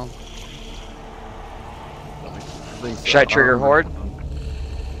this tunnel. Should I trigger Horde?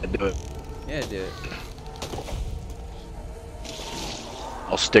 I'd do it. Yeah, do it.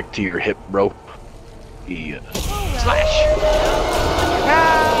 I'll stick to your hip, bro. Yeah.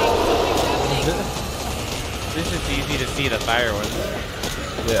 This is easy to see the fire ones.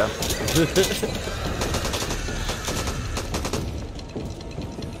 Yeah.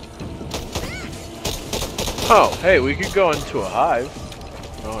 Oh, hey, we could go into a hive.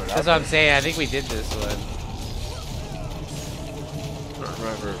 Oh, That's what I'm saying. I think we did this one. I don't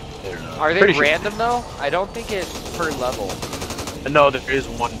remember. Are they Pretty sure- random though? I don't think it's per level. No, there is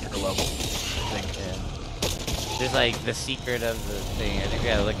one per level. I think. Yeah. There's like the secret of the thing. I think we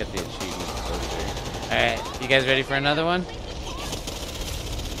gotta look at the achievements closer. Alright, you guys ready for another one?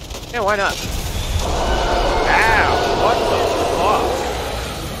 Yeah, why not? Ow! What the fuck?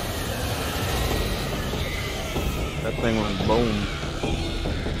 That thing went boom.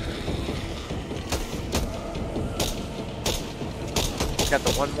 Got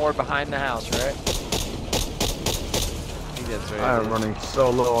the one more behind the house, right? I think that's right. I am running so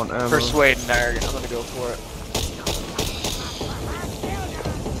low on ammo. Persuading there. I'm gonna go for it.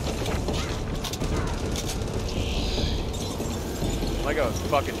 Like a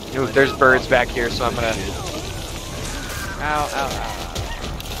fucking. Ooh, there's birds back here, so I'm gonna. Ow, ow, ow.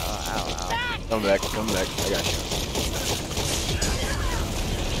 Ow, ow, ow. Come back, come back. I got you.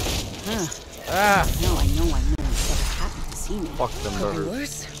 Ah! No, I know. Instead of happy to see me. Fuck them Could be birds.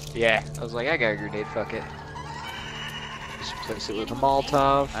 worse. Yeah, I was like, I got a grenade. Fuck it. Just place it with a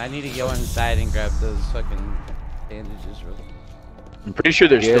Molotov. I need to go inside and grab those fucking bandages real quick. I'm pretty sure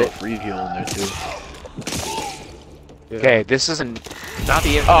there's Get still a it. free heal in there too. Okay, this isn't not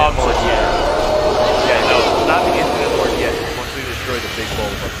the infinite Oh, horde yet. Yeah, no, not the infinite horde yet. Once we destroy the big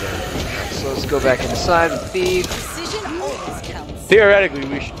bulb up there. So let's go back inside with Thief. Precision always counts. Theoretically,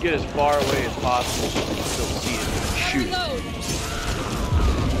 we should get as far away as possible so we can still see it and shoot it.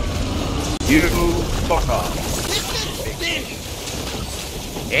 You fuck off.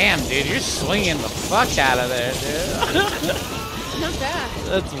 Damn, dude, you're swinging the fuck out of there, dude. Not bad.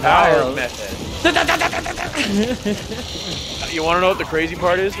 That's Power wild. method. You want to know what the crazy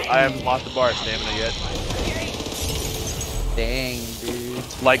part is? I haven't lost a bar of stamina yet. Dang, dude.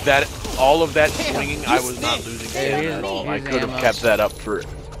 Like that, all of that swinging, I was not losing stamina at all. I Here's could have ammo. kept that up for, you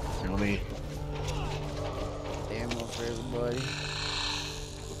know me. Ammo for everybody.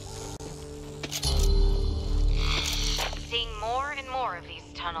 Seeing more and more of these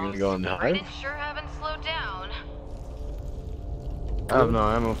tunnels. gonna go in the hive? British sure haven't slowed down. I have no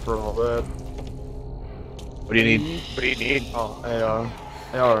ammo for all that. What do you need? What do you need? Oh, AR.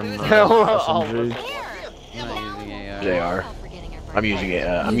 AR and SMG. I'm not using AR. They are. I'm using it.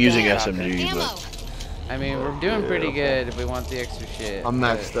 I'm using SMG, but I mean, we're doing pretty good if we want the extra shit. I'm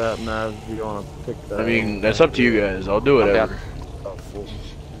but maxed out now if you want to pick that. I mean that's up to you guys. I'll do whatever.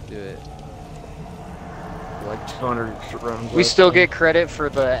 Do it. Like 200 rounds. We still get credit for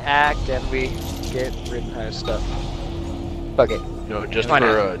the act, and we get rid of stuff. Fuck it. No, just Why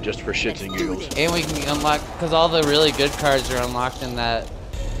for shits and giggles. And we can unlock, because all the really good cards are unlocked in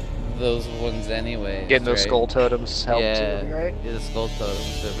those ones anyway. Getting those right? skull totems help Yeah, too, right? yeah, the skull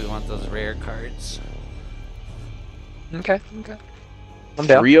totems if we want those rare cards. Okay, okay. I'm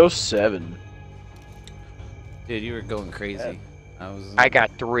down. 307. Dude, you were going crazy. I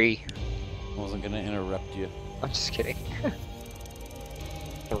got 3. Wasn't gonna interrupt you. I'm just kidding.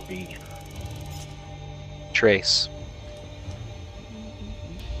 3. Trace.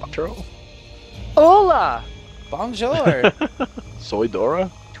 Quattro? Hola! Bonjour! Soy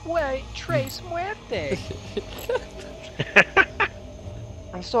Dora? Trace muerte.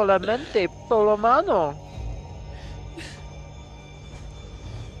 Solamente por lo mano.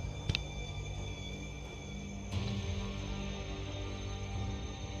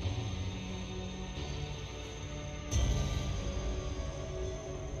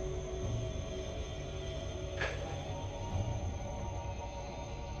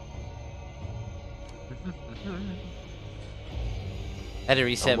 I had to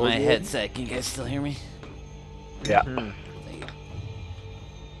reset my headset. Can you guys still hear me? Yeah.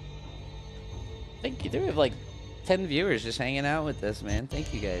 Thank you. There we have like 10 viewers just hanging out with us, man.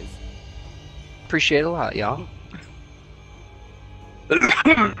 Thank you guys. Appreciate it a lot, y'all.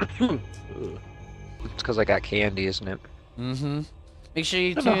 It's because I got candy, isn't it? Mm-hmm. Make sure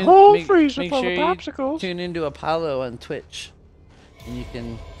you And a tune. whole Make freezer sure full of you popsicles. tune into Apollo on Twitch, and you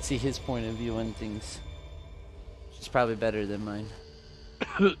can see his point of view on things. Which is probably better than mine.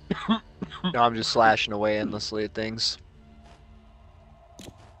 No, I'm just slashing away endlessly at things.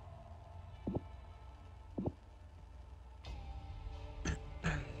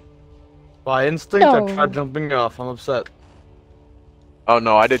 By instinct, I tried jumping off. I'm upset. Oh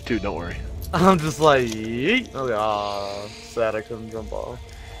no, I did too. Don't worry. I'm just like, yeet. Okay, aw, sad I couldn't jump off.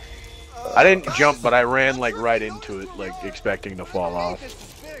 I didn't jump, but I ran like right into it, like expecting to fall off.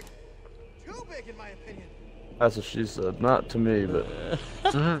 That's what she said. Not to me, but.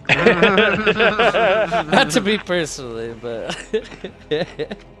 Not to me personally, but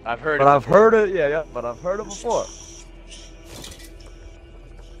I've heard. But I've heard it. Yeah. But I've heard it before.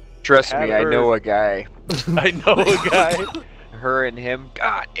 Trust me, I know a guy. I know a guy. Her and him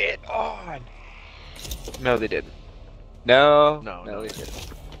got it on. No, they didn't. No, No, they didn't.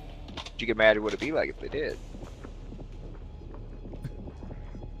 Did you get mad at what it'd be like if they did?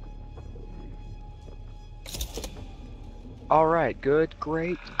 All right, good,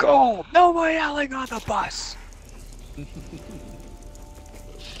 great, go! No more yelling on the bus.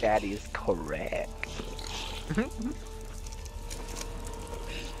 That is correct.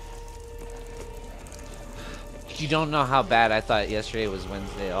 You don't know how bad I thought yesterday was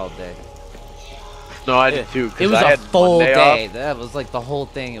Wednesday all day. No, I did too. 'Cause It was I a had full Monday day. off. That was like the whole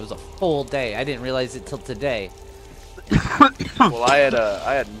thing. It was a full day. I didn't realize it till today. Well, I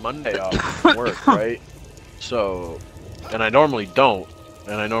had Monday off from work, right? So, and I normally don't,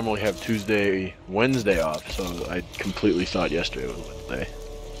 and I normally have Tuesday, Wednesday off. So I completely thought yesterday was Wednesday.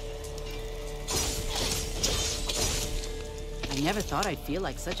 I never thought I'd feel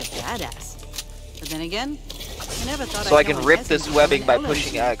like such a badass. But then again, I never thought So I'd I can know rip an this essence webbing from by an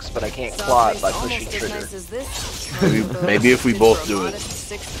pushing element. X, but I can't Soft claw it face by almost pushing as trigger. nice as this. Maybe if we both do For a it. modest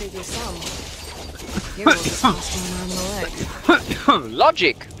six-figure sum. Here goes the arm and a leg.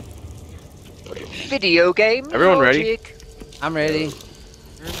 Logic! Video game Everyone ready? logic. I'm ready.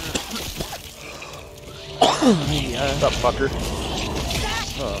 What's up, fucker?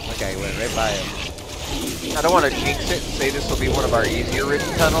 Oh, okay, went right by him. I don't want to jinx it and say this will be one of our easier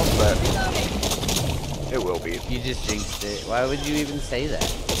written tunnels, but it will be. You just jinxed it. Why would you even say that?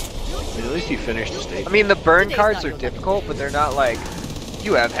 At least you finished the stage. I mean, the burn cards are difficult, but they're not like,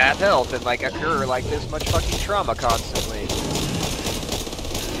 you have half health and like occur like this much fucking trauma constantly.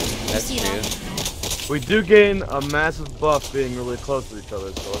 That's true. We do gain a massive buff being really close to each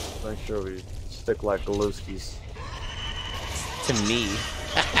other, so let's make sure we stick like Galuskis. To me.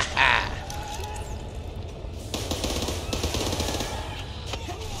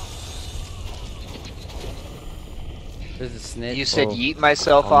 There's a snitch. You said Oh, yeet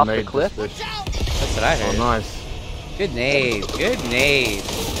myself I off the made cliff? this dish. That's what I Oh, heard. nice. Good nade. Good nade.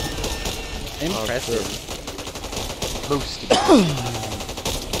 Impressive. Boosty.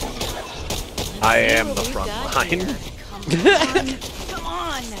 I am the front line. Come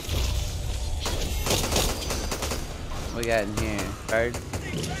on! What we got in here? Card?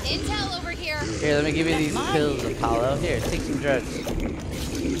 Intel over here. Here, let me give you these pills, Apollo. Here, take some drugs.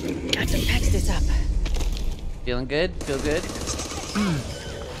 Got to patch this up. Feeling good? Feel good?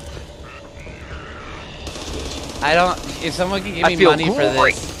 I don't. If someone can give I me feel money for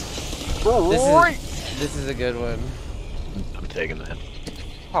great. this, this is a good one. I'm taking that.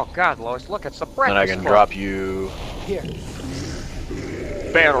 Oh god, Lois, look, it's the breakfast Then I can club. drop you. Here.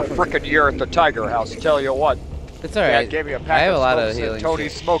 Banner frickin' year at the Tiger House, tell you what. It's alright. Dad gave me a pack I have of a lot smokes of and healing Tony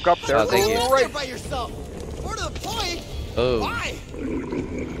shit. smoke up there. Oh, thank you. Great. by yourself. More to the point. Oh. Why?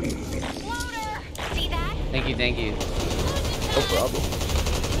 Floater! See that? Thank you, thank you. No problem.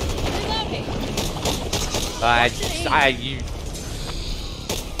 You.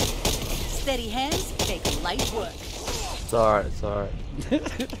 Steady hands make light work. It's alright, it's alright.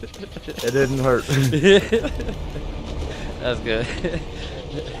 It didn't hurt. That's good.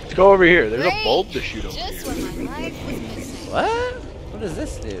 Let's go over here. There's a bulb to shoot over Just here. when my life was missing. What? What does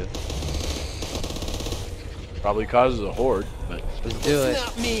this do? Probably causes a horde, but Let's do it. It's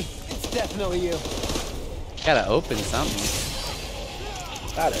not me. It's definitely you. Gotta open something.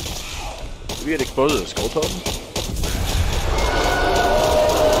 got it. Did we get exposed to the skull totem?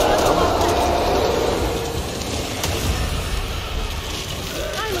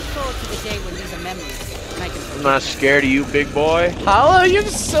 I look forward to the day when these are memories. And I can I'm not scared of you, big boy. Apollo, you have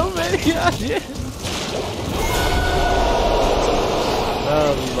so many on you.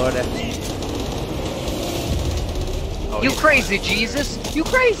 Oh, Lord. Oh, You yeah. crazy, Jesus! You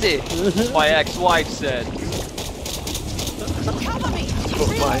crazy! My ex-wife said. cover me. Oh,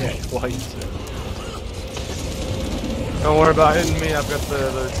 my ex-wife said. Don't worry about hitting me, I've got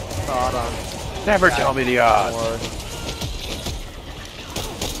the cod on. Never tell me the odds. Don't worry.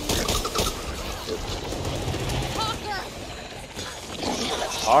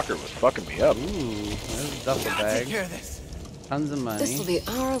 Hawker was fucking me up. Ooh, there's a duffel Take bag. care of this. Tons of money. This will be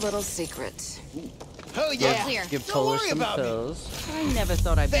our little secret. Oh yeah. Clear. Give Don't Toller worry some about me. pills. I never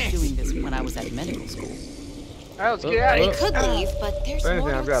thought I'd be Thanks. doing this when I was at medical school. Alright, let's get out We of here. could leave, but there's If anything,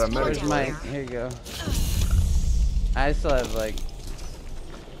 more I've to got a explore Where's medical down my? there. Here you go. I still have like.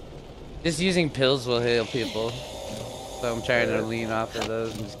 Just using pills will heal people. So I'm trying to lean off of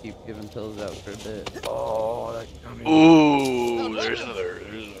those and just keep giving pills out for a bit. Oh, that gummy. Ooh, there's a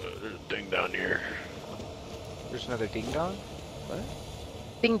thing down here. There's another ding-dong? What?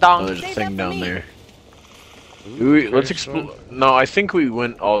 Ding dong. Oh, there's a Save thing that for down me. there. Ooh, Let's first explore. one. No, I think we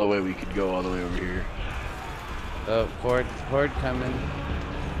went all the way. We could go all the way over here. Oh, horde coming.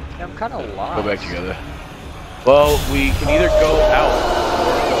 I'm kind of lost. Go back together. Well, we can either go out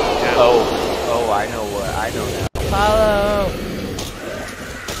or go down. Oh, I know what. I know now. Follow.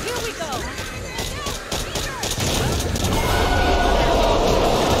 Here we go.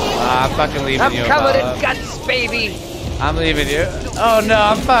 I'm fucking leaving I'm you. coming Bob. in guts, baby. I'm leaving you. Oh no,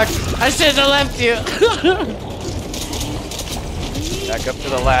 I'm fucked. I shouldn't have left you. Back up to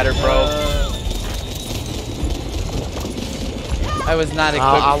the ladder, bro. I was not equipped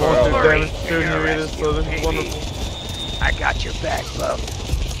I for won't do it. damage to you either, so this is wonderful. I got your back, bub.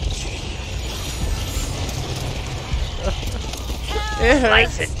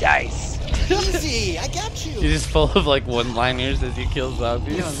 Slice and dice. Easy, I got you. You're just full of like one-liners as you kill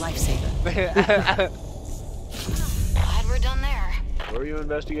zombies. You're a lifesaver. Glad we're done there. Where are you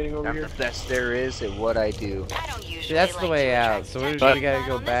investigating over I'm here? the best there is at what I do. I don't usually See, that's the like way to out. attract So we attention, gotta but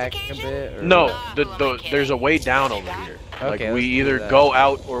go on back this a occasion, bit. Or No, what? there's a way down over here. Okay, Like let's we do either that. go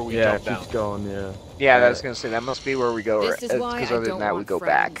out or we Yeah, jump down. keep going, yeah. Yeah, I was gonna say that must be where we go. This is why Because I other than don't that, we want go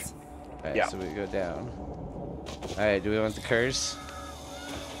back. friends. Alright, Yeah. so we go down. Alright, do we want the curse?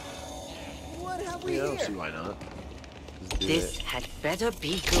 What have we Yeah, I don't here? see why not. Let's do This it. had better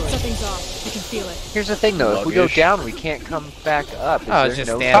be good. Something's off. You can feel it. Here's the thing, though. If we go Sluggish. down, we can't come back up. Is Oh, there it's just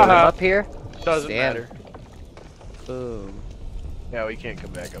no stand coming up. up here? Doesn't Stand. matter. Boom. Yeah, we can't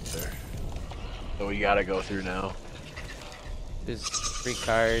come back up there. So we gotta go through now. There's 3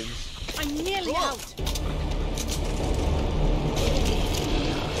 cards. I'm nearly out.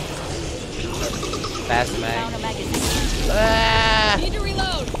 Fast mag. Found a magazine. Ah! Need to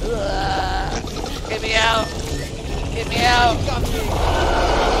reload. Get me out! Get me out!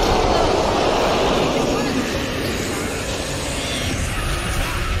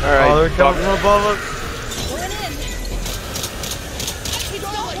 Alright, Oh, they're coming from above us. Going in. Keep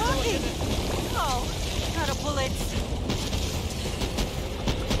going. Oh, not a bullet.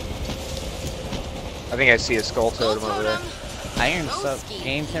 I think I see a skull totem over there. Iron sub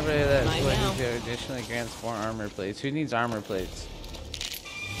gain temporarily that Mine what now. you do additionally grants 4 armor plates. Who needs armor plates?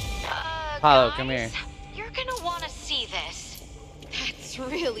 Apollo, come here. You're gonna want to see this. That's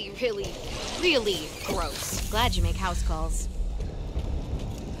really, really, really gross. Glad you make house calls.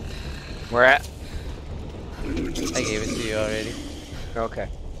 Where at? I gave it to you already. Okay.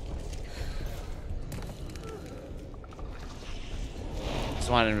 Just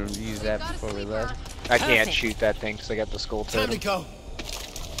wanted to use that before we left. I can't shoot that thing because I got the skull Time to totem. go.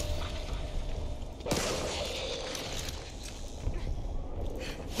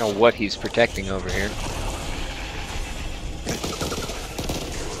 Know what he's protecting over here.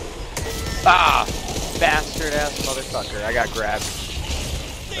 Ah! Bastard ass motherfucker. I got grabbed.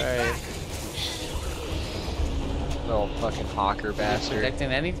 Sorry. Little fucking hawker bastard.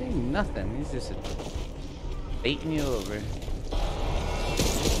 Protecting anything? Nothing. He's just baiting you over.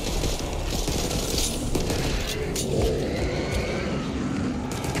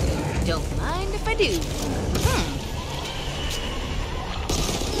 Don't mind if I do.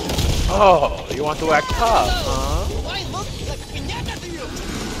 Oh, you want to act tough, huh? Why look like piñata to you?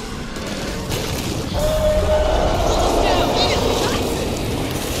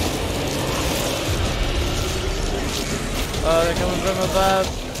 Oh, they're coming from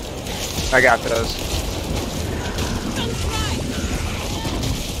above. I got those.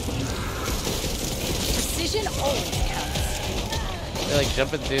 Precision always counts. They're like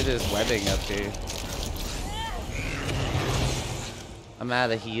jumping through this webbing up here. I'm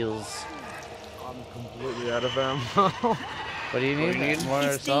out of heals. I'm completely out of ammo. What do you need? need? More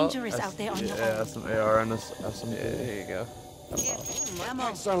It's assault? dangerous out there on your Yeah, own. some AR and a SMG. Yeah, there you go.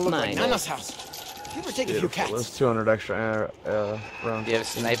 Ammo. Starting to look like Nana's house. You ever take a few Beautiful. cats? There's 200 extra rounds. Do you have a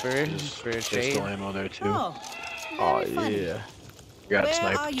sniper for a trade? Pistol ammo there too. Oh, Oh, very funny. yeah. Got a Where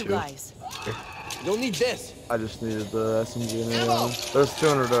sniper are you too. guys? Don't need this. I just needed the SMG and AR. There's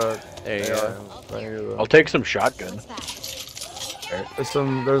 200 There you AR go. right here, though. I'll take some shotgun.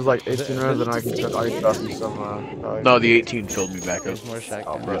 There's like 18 rounds and I can drop you some, No, the 18 filled me back up. There's more Oh,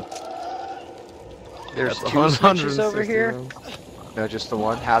 shotgun. bro. There's That's 2 switches 160 over here. rounds. No, just the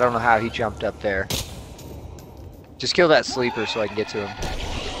one. I don't know how he jumped up there. Just kill that sleeper so I can get to him.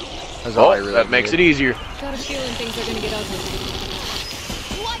 That's all I Oh, really that makes it needed. easier. Got a feeling things are gonna get ugly.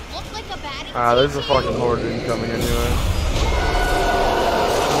 Do I look like a baddie? Ah, there's a fucking horde incoming anyway.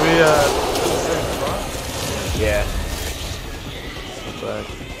 We, same spot? Yeah. Back.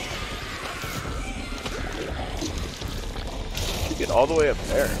 You get all the way up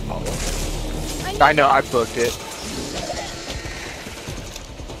there, Apollo. I know, I booked it.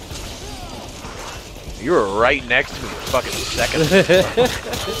 You were right next to me for fucking seconds.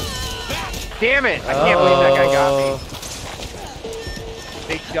 Damn it! I can't believe that guy got Oh, me.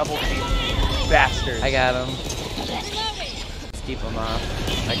 Big double team bastard. I got him. Let's keep him off.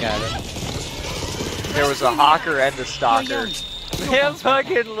 I got him. There was a hawker and a stalker. young. Damn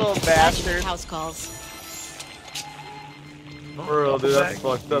fucking little bastard. House calls. For real, dude, that's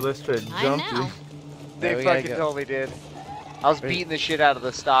fucked up. That's straight I jumpy. know. They we gotta fucking go. totally did. I was beating the shit out of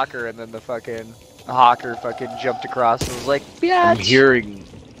the stalker, and then the fucking hawker fucking jumped across and was like, "Bitch!" I'm hearing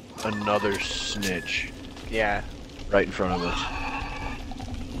another snitch Yeah. right in front of us.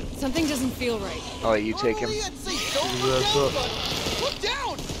 Something doesn't feel right. I'll let you take him. Normally I'd say don't look That's down, up. but look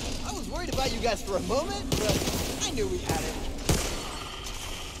down! I was worried about you guys for a moment, but I knew we had it.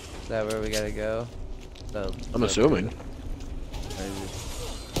 Is that where we gotta go? So, I'm assuming.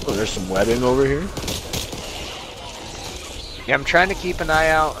 Oh, there's some webbing over here. Yeah, I'm trying to keep an eye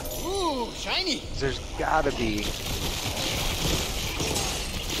out. Ooh, shiny! There's gotta be.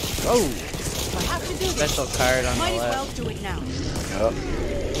 Oh, I have to do this. special card on Might the as well left. do it now. Yep.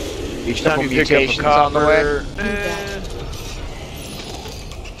 Each Couple time you pick up a mutations on the way. copper,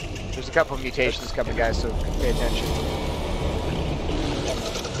 There's a couple mutations coming, guys, so pay attention.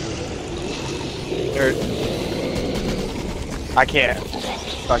 I can't.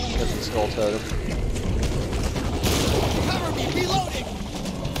 Fucking because of the skull totem. Cover me, reloading!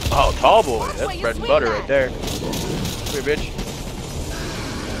 oh, tall boy, that's bread and butter right there. Come here, bitch.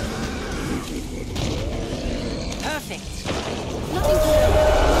 Perfect.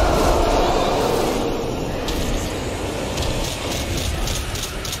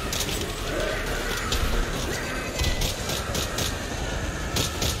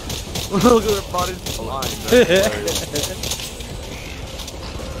 Look at their bodies flying. That's hilarious.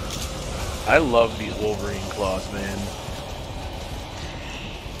 I love these Wolverine claws, man.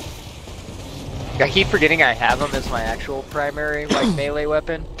 I keep forgetting I have them as my actual primary, like, melee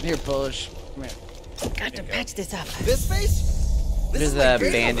weapon. Here, Polish. Come here. Got to patch this up. This face? This There's is my a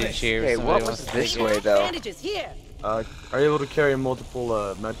favorite bandage face. here. Hey, if somebody what wants was to this take it. way, though? Bandages here. Are you able to carry multiple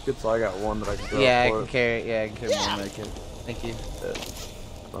medkits? I got one that I can throw Yeah, I for can it. carry. Yeah, I can carry more medkit. Thank you.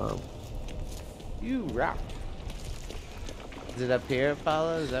 You rock. Is it up here,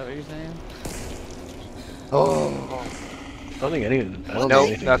 Apollo? Is that what you're saying? Oh. I don't think anything. I don't Nope, think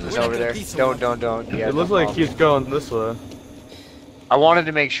anything nothing's is- over there. Don't. Yeah, It looks don't like it bother. keeps going this way. I wanted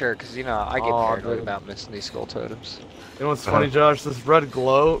to make sure, because, you know, I get Oh, paranoid dude. about missing these skull totems. You know what's funny, Josh? This red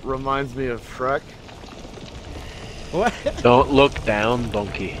glow reminds me of Shrek. What? Don't look down,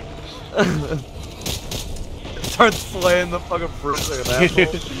 donkey. It starts slaying the fucking fruit like an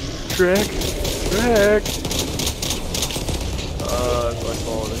apple. Shrek. That's what I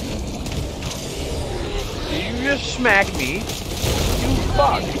call it. You just smacked me. You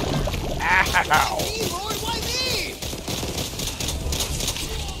fuck. Ow. Me, Lord, why me?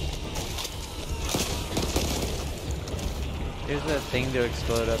 Here's a thing to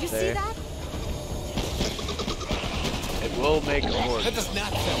explode up You see there. that? It will make a horse. That does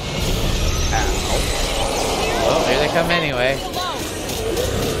not sound Oh, here they come anyway.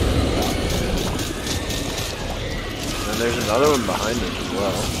 And there's another one behind us as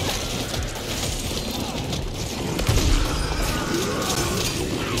well.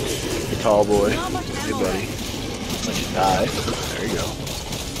 Hey, tall boy. Hey, buddy. Let you die. There you go.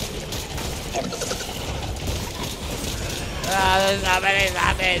 Ah, there's not many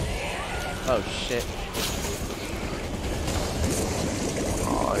zombies. Oh shit.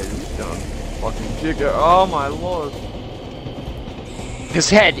 Oh, he's done. Fucking jigger. Oh my lord. His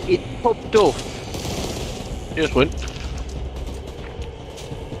head, it popped off. Just went.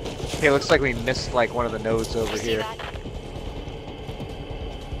 Okay, looks like we missed, like, one of the nodes over here.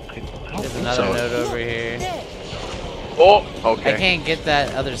 There's another node over here. Oh, I okay. can't get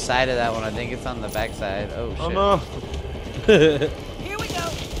that other side of that one. I think it's on the back side. Oh shit. Oh no. Here we go.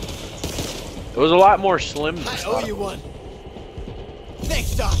 It was a lot more slim than I I owe thought. you one.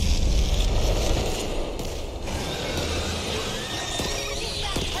 Thanks, Doc.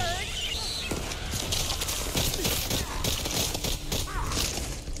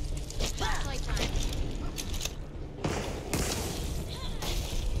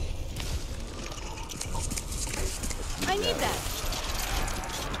 I need that.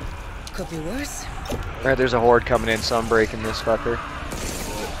 Could be worse. Alright, there's a horde coming in, so I'm breaking this fucker.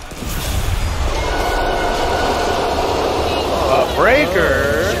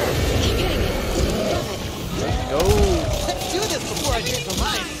 Breaker. Go. Let's do this before I change my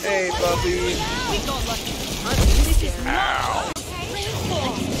mind. Hey, puppy. We got lucky. This is Ow.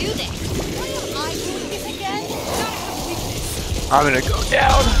 Let's do this. Why am I doing this again? I'm gonna go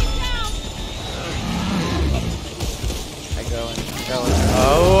down. I going.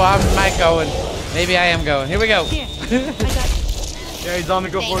 Oh, I'm not going. Maybe I am going. Here we go. here. I got you. Yeah, he's on me.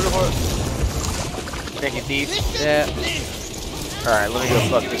 Go for it. Go for it. Thank you, thief. Yeah. Alright, let me go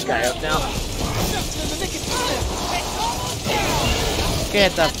fuck this guy up now.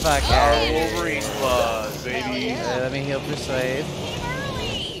 Get the fuck out of here. Wolverine claws, baby. Let me heal Persuade.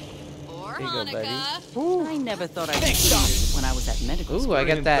 Or Here you go, buddy. Hanukkah. I never thought I'd see you when I was at medical school. Ooh, I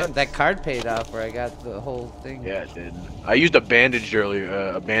got that card paid off where I got the whole thing. Yeah, it did. I used a bandage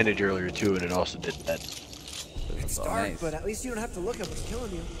earlier too, and it also did that. It's dark, but at least you don't have to look at what's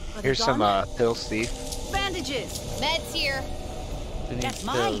killing you. Here's some pills, Steve. Bandages. Meds here. Who needs That's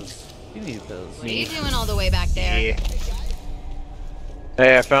mine. pills? You need pills. What are you doing all the way back there? Yeah.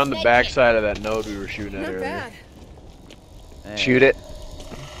 Hey, I found the backside of that node we were shooting at Not earlier. bad. Hey. Shoot it.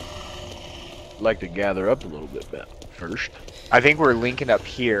 I'd like to gather up a little bit first. I think we're linking up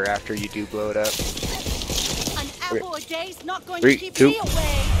here after you do blow it up. An apple a day's not going 3, to keep 2. me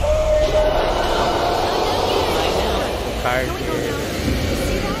away. Card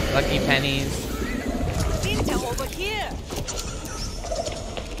here. Lucky pennies. Intel over here.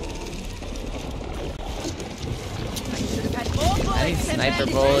 I need sniper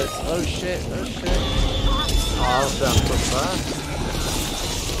bullets. Oh shit, oh shit. Oh, sounds so fast.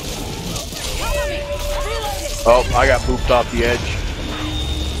 Oh, I got booped off the edge.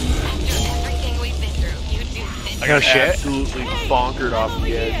 After everything we've been through, you do this. I got absolutely bonkered off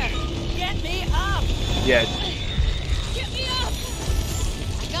the edge. Get me up. Yeah, Get me up!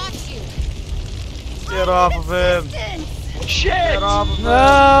 I got you. Get off of him. Shit! Get off of him. No!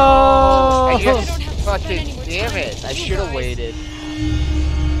 I I guess, don't have to fucking spend any more damn time it! with I you should have guys. waited.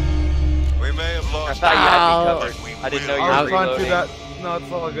 We may have I lost. thought you had Ow. me covered. I didn't know you I were was trying to reloading. that. No,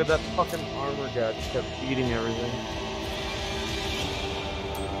 it's all good. That fucking armor guy just kept eating everything.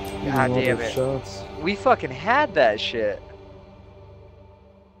 God Eating all damn those it. shots. We fucking had that shit.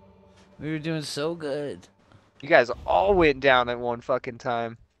 We were doing so good. You guys all went down at one fucking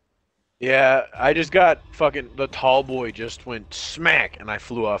time. yeah. I just got fucking the tall boy just went smack, and I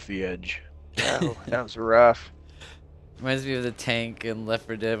flew off the edge. Oh, that was rough. Reminds me of the tank in Left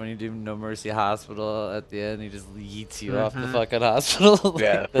 4 Dead when you do No Mercy Hospital at the end. He just yeets you off the fucking hospital.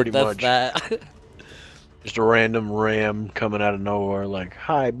 Yeah, pretty that's much. That. Just a random ram coming out of nowhere, like,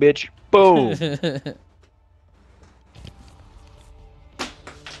 "Hi, bitch!" Boom.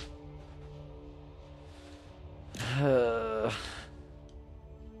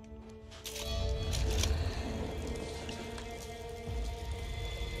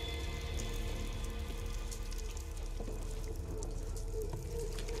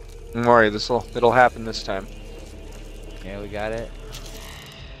 Don't worry, it'll happen this time. Yeah, we got it.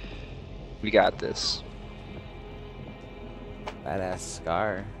 We got this. Badass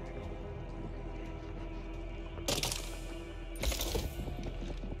scar.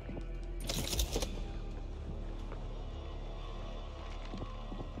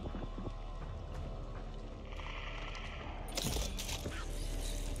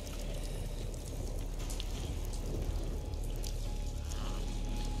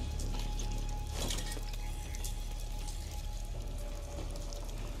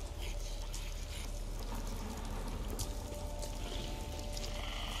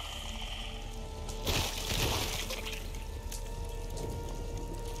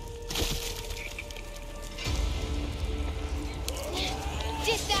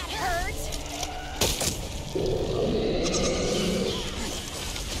 Did that hurt?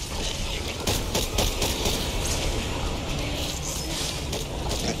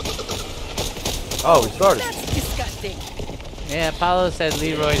 Oh, we started. That's disgusting. Yeah, Paulo said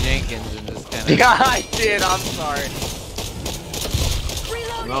Leroy Jenkins and just kind of. Yeah, I did. I'm sorry.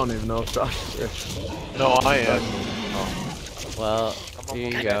 I don't even know if Josh is here. No, I am. Well, here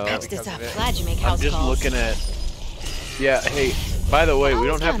you go. Fix this up. Glad you make I'm house just calls. looking at. Yeah. Hey. By the way, we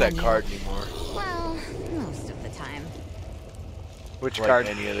don't have that done on card anymore. Well, most of the time. Which Like card?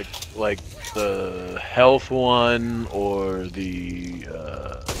 any other, like the health one or the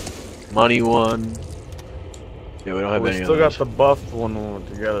money one. Yeah, we don't have We any still others. got the buffed one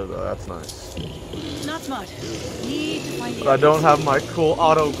together though. That's nice. Not smart. Need to find But I don't have my cool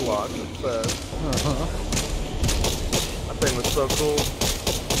auto Glock. That thing was so cool.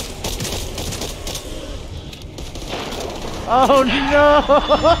 Oh no!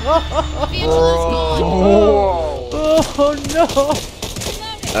 Oh no!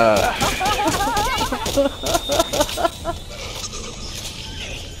 Oh,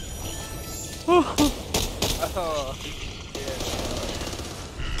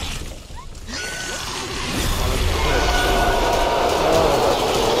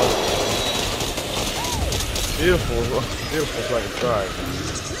 Beautiful, beautiful second try.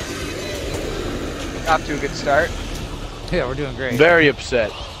 off to a good start. Yeah, we're doing great. Very upset.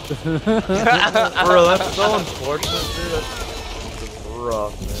 Bro, that's so unfortunate, dude. That's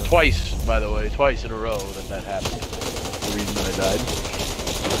rough, man. Twice, by the way, twice in a row that happened. The reason I died.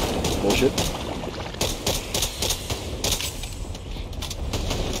 bullshit.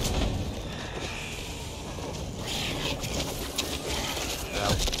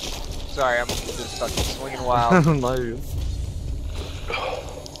 Sorry, I'm just fucking swinging wild. Nice.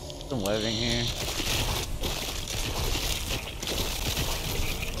 Some webbing here.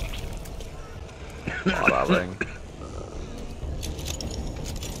 Oh, that ring.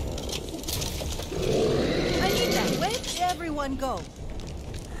 I need that. Where'd everyone go?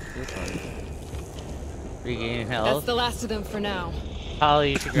 This one. Regain That's health. the last of them for now.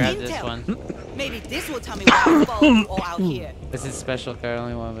 Holly, you should grab this Intel. one. Maybe this will tell me why I'm falling all out here. This is special card.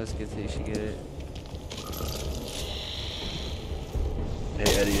 Only one of us gets it. You should get it.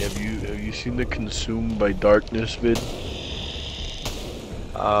 Hey Eddie, have you seen the Consumed by Darkness vid?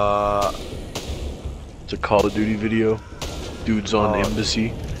 It's a Call of Duty video. Dude's on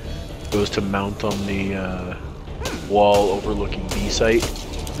embassy, goes to mount on the wall overlooking B site,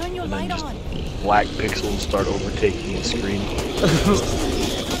 Turn your and then light just on. black pixels start overtaking his screen.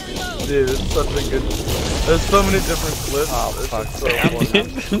 Dude, it's such a good. There's so many different clips. Oh, It's fuck. just so funny.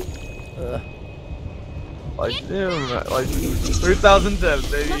 Like, damn, like 3,000 devs,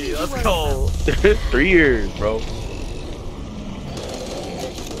 baby. Let's go. 3 years, bro.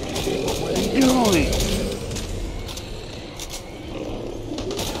 What are you doing?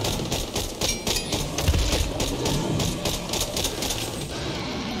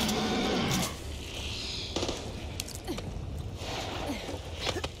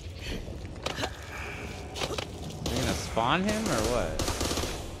 Are you gonna spawn him or what?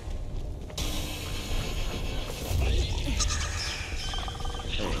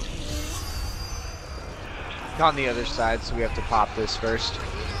 On the other side, so we have to pop this first.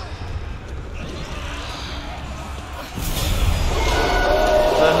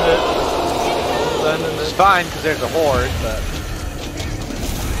 It's fine because there's a horde, but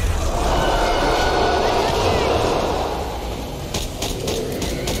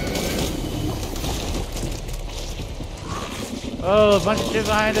Oh, a bunch of shit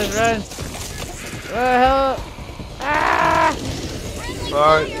behind us, run! What the hell? Ah!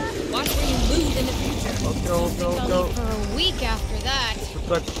 Alright, Watch where you move in the future. let's go, let's go, let's I'll go. leave for a week after that.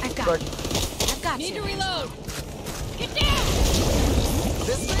 Protect, I've got protect. I've got Need to reload. Get down!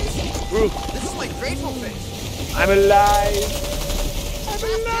 This face? This is my grateful face. I'm alive. I'm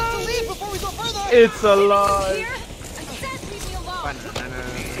alive. To leave before we go further. It's alive. Here? I said leave me alone.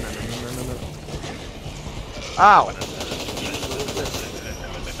 Ow.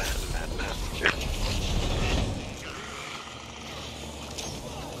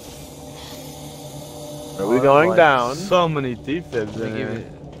 Are we going Like, down? So many defibs in here.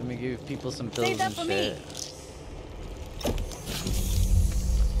 Let me give people some pills Save that and for shit. me.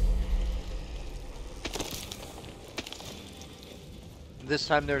 this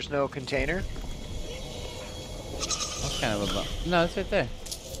time there's no container. That's kind of a bump. No, it's right there.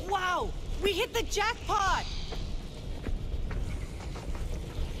 Wow! We hit the jackpot!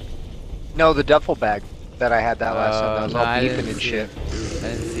 No, the duffel bag that I had that last time. That was no, all I beeping didn't and see shit. it. I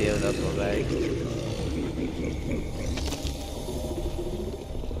didn't see a duffel bag.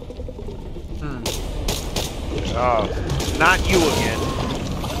 Oh, not you again.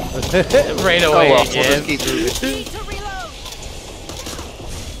 Right Oh away well, again. we'll just keep moving. Need to reload!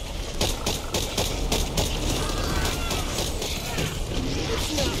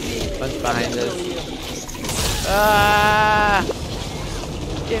 Bunch behind us. Ah!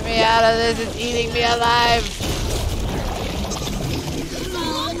 Get me out of this! It's eating me alive!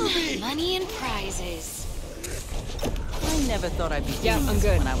 Money and prizes. I never thought I'd be Yeah, doing I'm this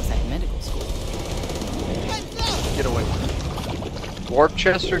good. when I was at medical school. Get away. Warp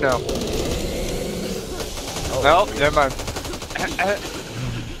chest or no? No, never mind. I'm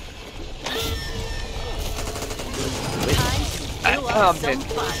dead.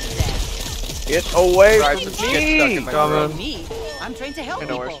 Get away Try from some shit stuck in me! my Coming. throat. Me, I'm trained to help No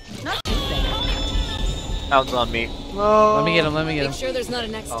people. worries. Not shoot them. Sounds on me. No. Let me get him, let me get Make him. sure there's not a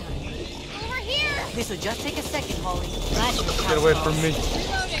next time. Over here. This will just take a second, Holly. Roger. Get away from me.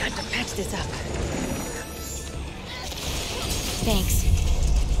 Got to patch this up. Thanks.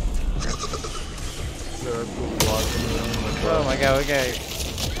 Oh my god, we got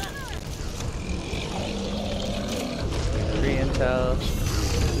free intel.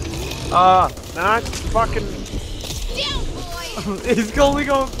 Not fucking. Down, boy. He's only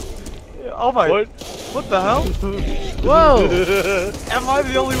going. Oh my. What? What the hell? Whoa! Am I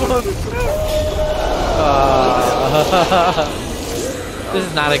the only one? This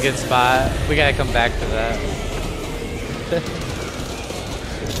is not a good spot. We gotta come back to that.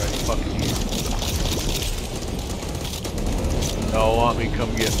 Fuck you. Y'all want me?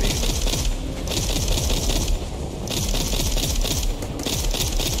 Come get me.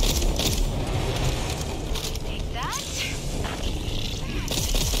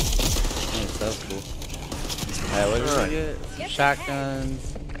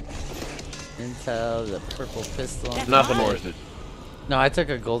 shotguns, intel, the purple pistol. Nothing worth it. No, I took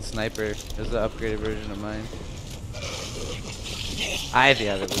a gold sniper. It was the upgraded version of mine. I think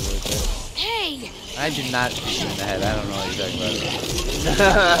that was worth it. Hey! I do not shoot you in the head. I don't know what you're talking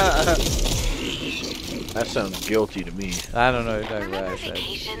about. That sounds guilty to me. I don't know what you're talking about. I said.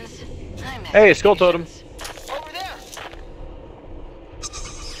 Hey, skull totem. Over there.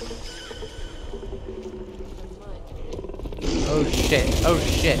 Oh shit! Oh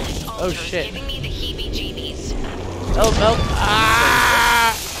shit! Oh shit! Giving me the heebie-jeebies. Oh no!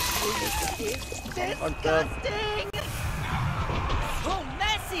 Ah! Oh,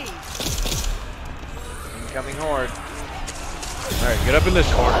 messy! Incoming horde. Alright, get up in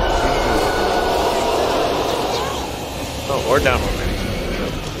this corner. Oh, or down already.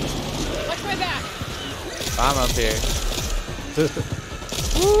 Watch my back! I'm up here.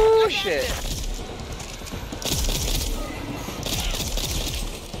 Woo, shit.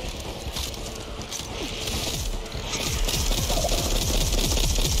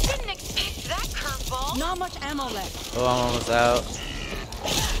 Didn't expect that curveball. Not much ammo left. Oh, I'm almost out.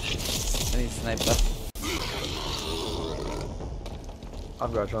 I need sniper.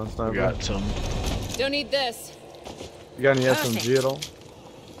 I've got you on sniper. We got some. Don't need this. You got any SMG at all?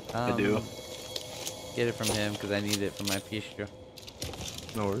 I do. Get it from him because I need it for my pistol.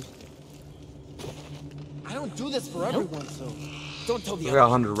 No worries. I don't do this for everyone, so don't tell the I got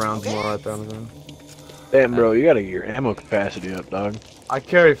 100 rounds more right down there. Damn, bro, you gotta get your ammo capacity up, dog. I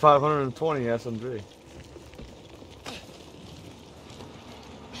carry 520 SMG.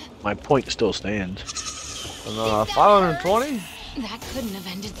 My point still stands. 520? That couldn't have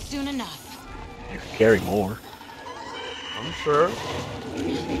ended soon enough. You could carry more. I'm sure.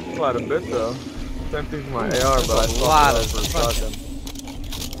 Quite a bit though. Same thing for my AR, but I a lot of for a shotgun.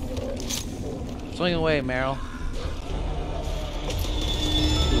 Swing away, Meryl.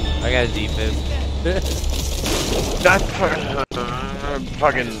 I got a defib. Not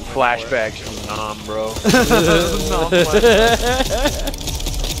fucking flashbacks from Nam, bro.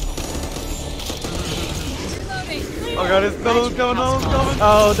 Oh god, it's coming, coming.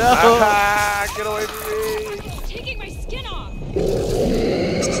 Oh no! Get away from me! Taking my skin off!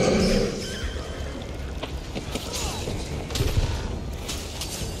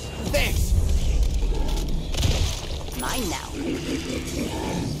 Thanks. Mine now.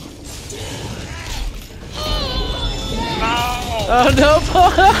 Oh no!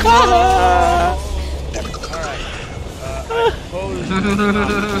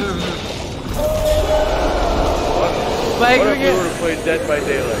 What if we were to play Dead by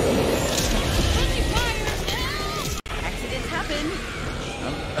Daylight? Accidents happen.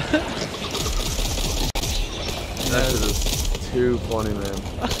 That is too funny, man.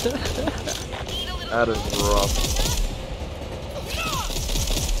 That is rough.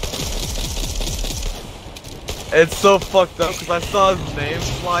 It's so fucked up because I saw his name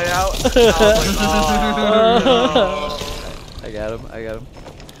fly out. And I was like, oh no. I got him.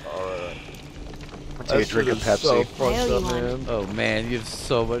 Alright. I'll take a drink of Pepsi. So fucked up, man. Oh man, you have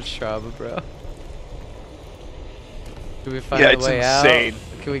so much trauma, bro. Can we find Yeah, a it's way insane. out?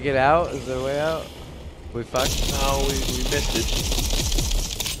 Can we get out? Is there a way out? We fucked? No, we missed it.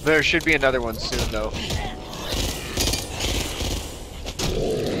 There should be another one soon, though.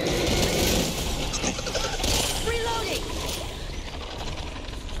 Reloading.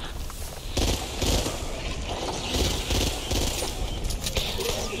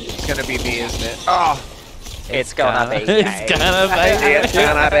 It's gonna be me, isn't it? Oh! It's gonna be me. It's gonna be me. It's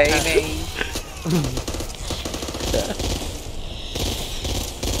gonna be me.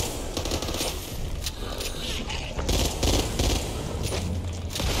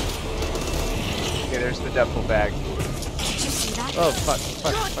 Okay, there's the duffel bag. Oh fuck.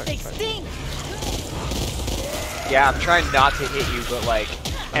 Yeah, I'm trying not to hit you, but like,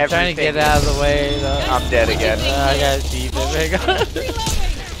 I'm trying to get out of the way though. I'm dead again. I gotta keep it. Hang on.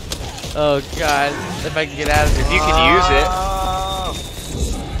 Oh god. If I can get out of this. If you can use it.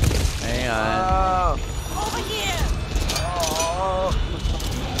 Hang on. Over here.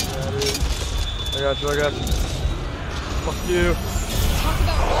 I got you. Fuck you.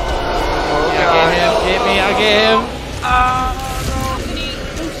 I'll get him. Get me. I'll get him.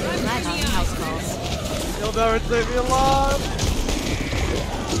 Glad on house calls. You'll never save me alive.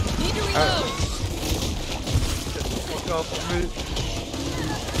 Need to reload. Fuck off of me.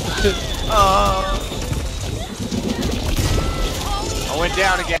 I went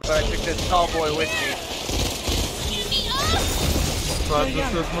down again, but I took this tall boy with me. Try to do this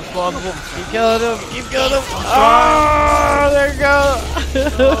as much as possible. Keep killing him. Keep killing him. Oh, there you go.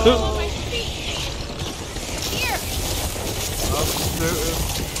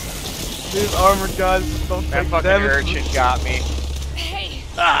 These armored guys just don't That take fucking damage. urchin got me. Hey,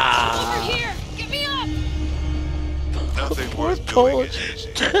 Ah. over here! Get me up! Nothing worth doing is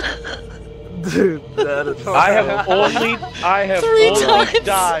easy. Dude, that is I have only Three times.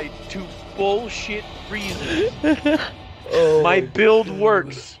 died to bullshit reasons. Oh My build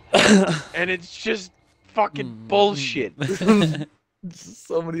works, and it's just fucking bullshit. Just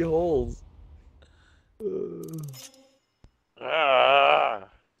so many holes. Ah.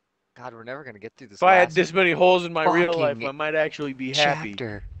 God, we're never gonna get through this. If I had last this many holes in my real fucking life, I might actually be happy.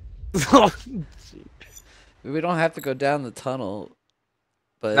 chapter. We don't have to go down the tunnel,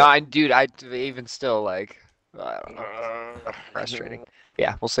 but No, dude, even still like, I don't know, frustrating.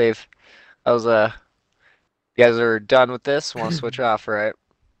 Yeah, we'll save. That was you guys are done with this. Want to switch off, right?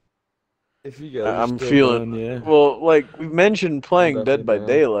 If you guys I'm still feeling. done, yeah. Well, like we mentioned playing I'm Dead by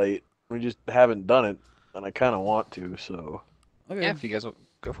definitely down. Daylight, we just haven't done it, and I kind of want to. So okay. Yeah, if you guys will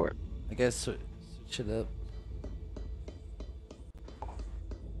go for it. I guess switch it up.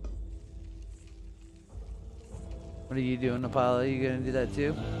 What are you doing, Apollo? You gonna do that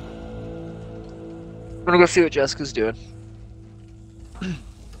too? I'm gonna go see what Jessica's doing.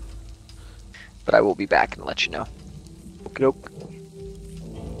 But I will be back and let you know. Nope.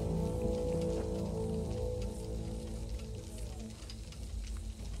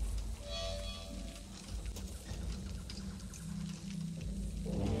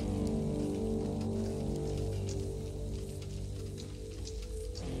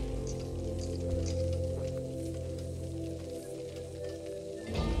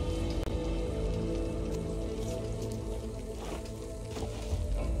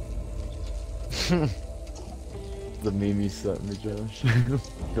 The meme you sent me, Josh.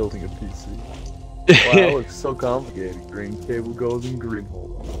 Building a PC. Wow, that looks so complicated. Green cable goes in green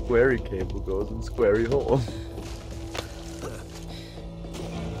hole. Squarey cable goes in squarey hole.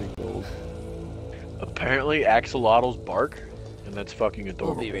 Big holes. Apparently, axolotls bark, and that's fucking We'll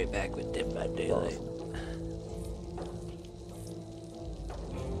adorable. be right back with Dead by Daylight.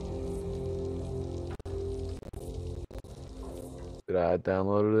 Dude, I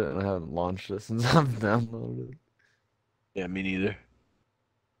downloaded it and I haven't launched it since I've downloaded it. Yeah, me neither.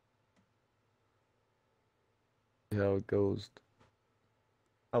 See how it goes.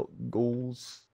 How it goes.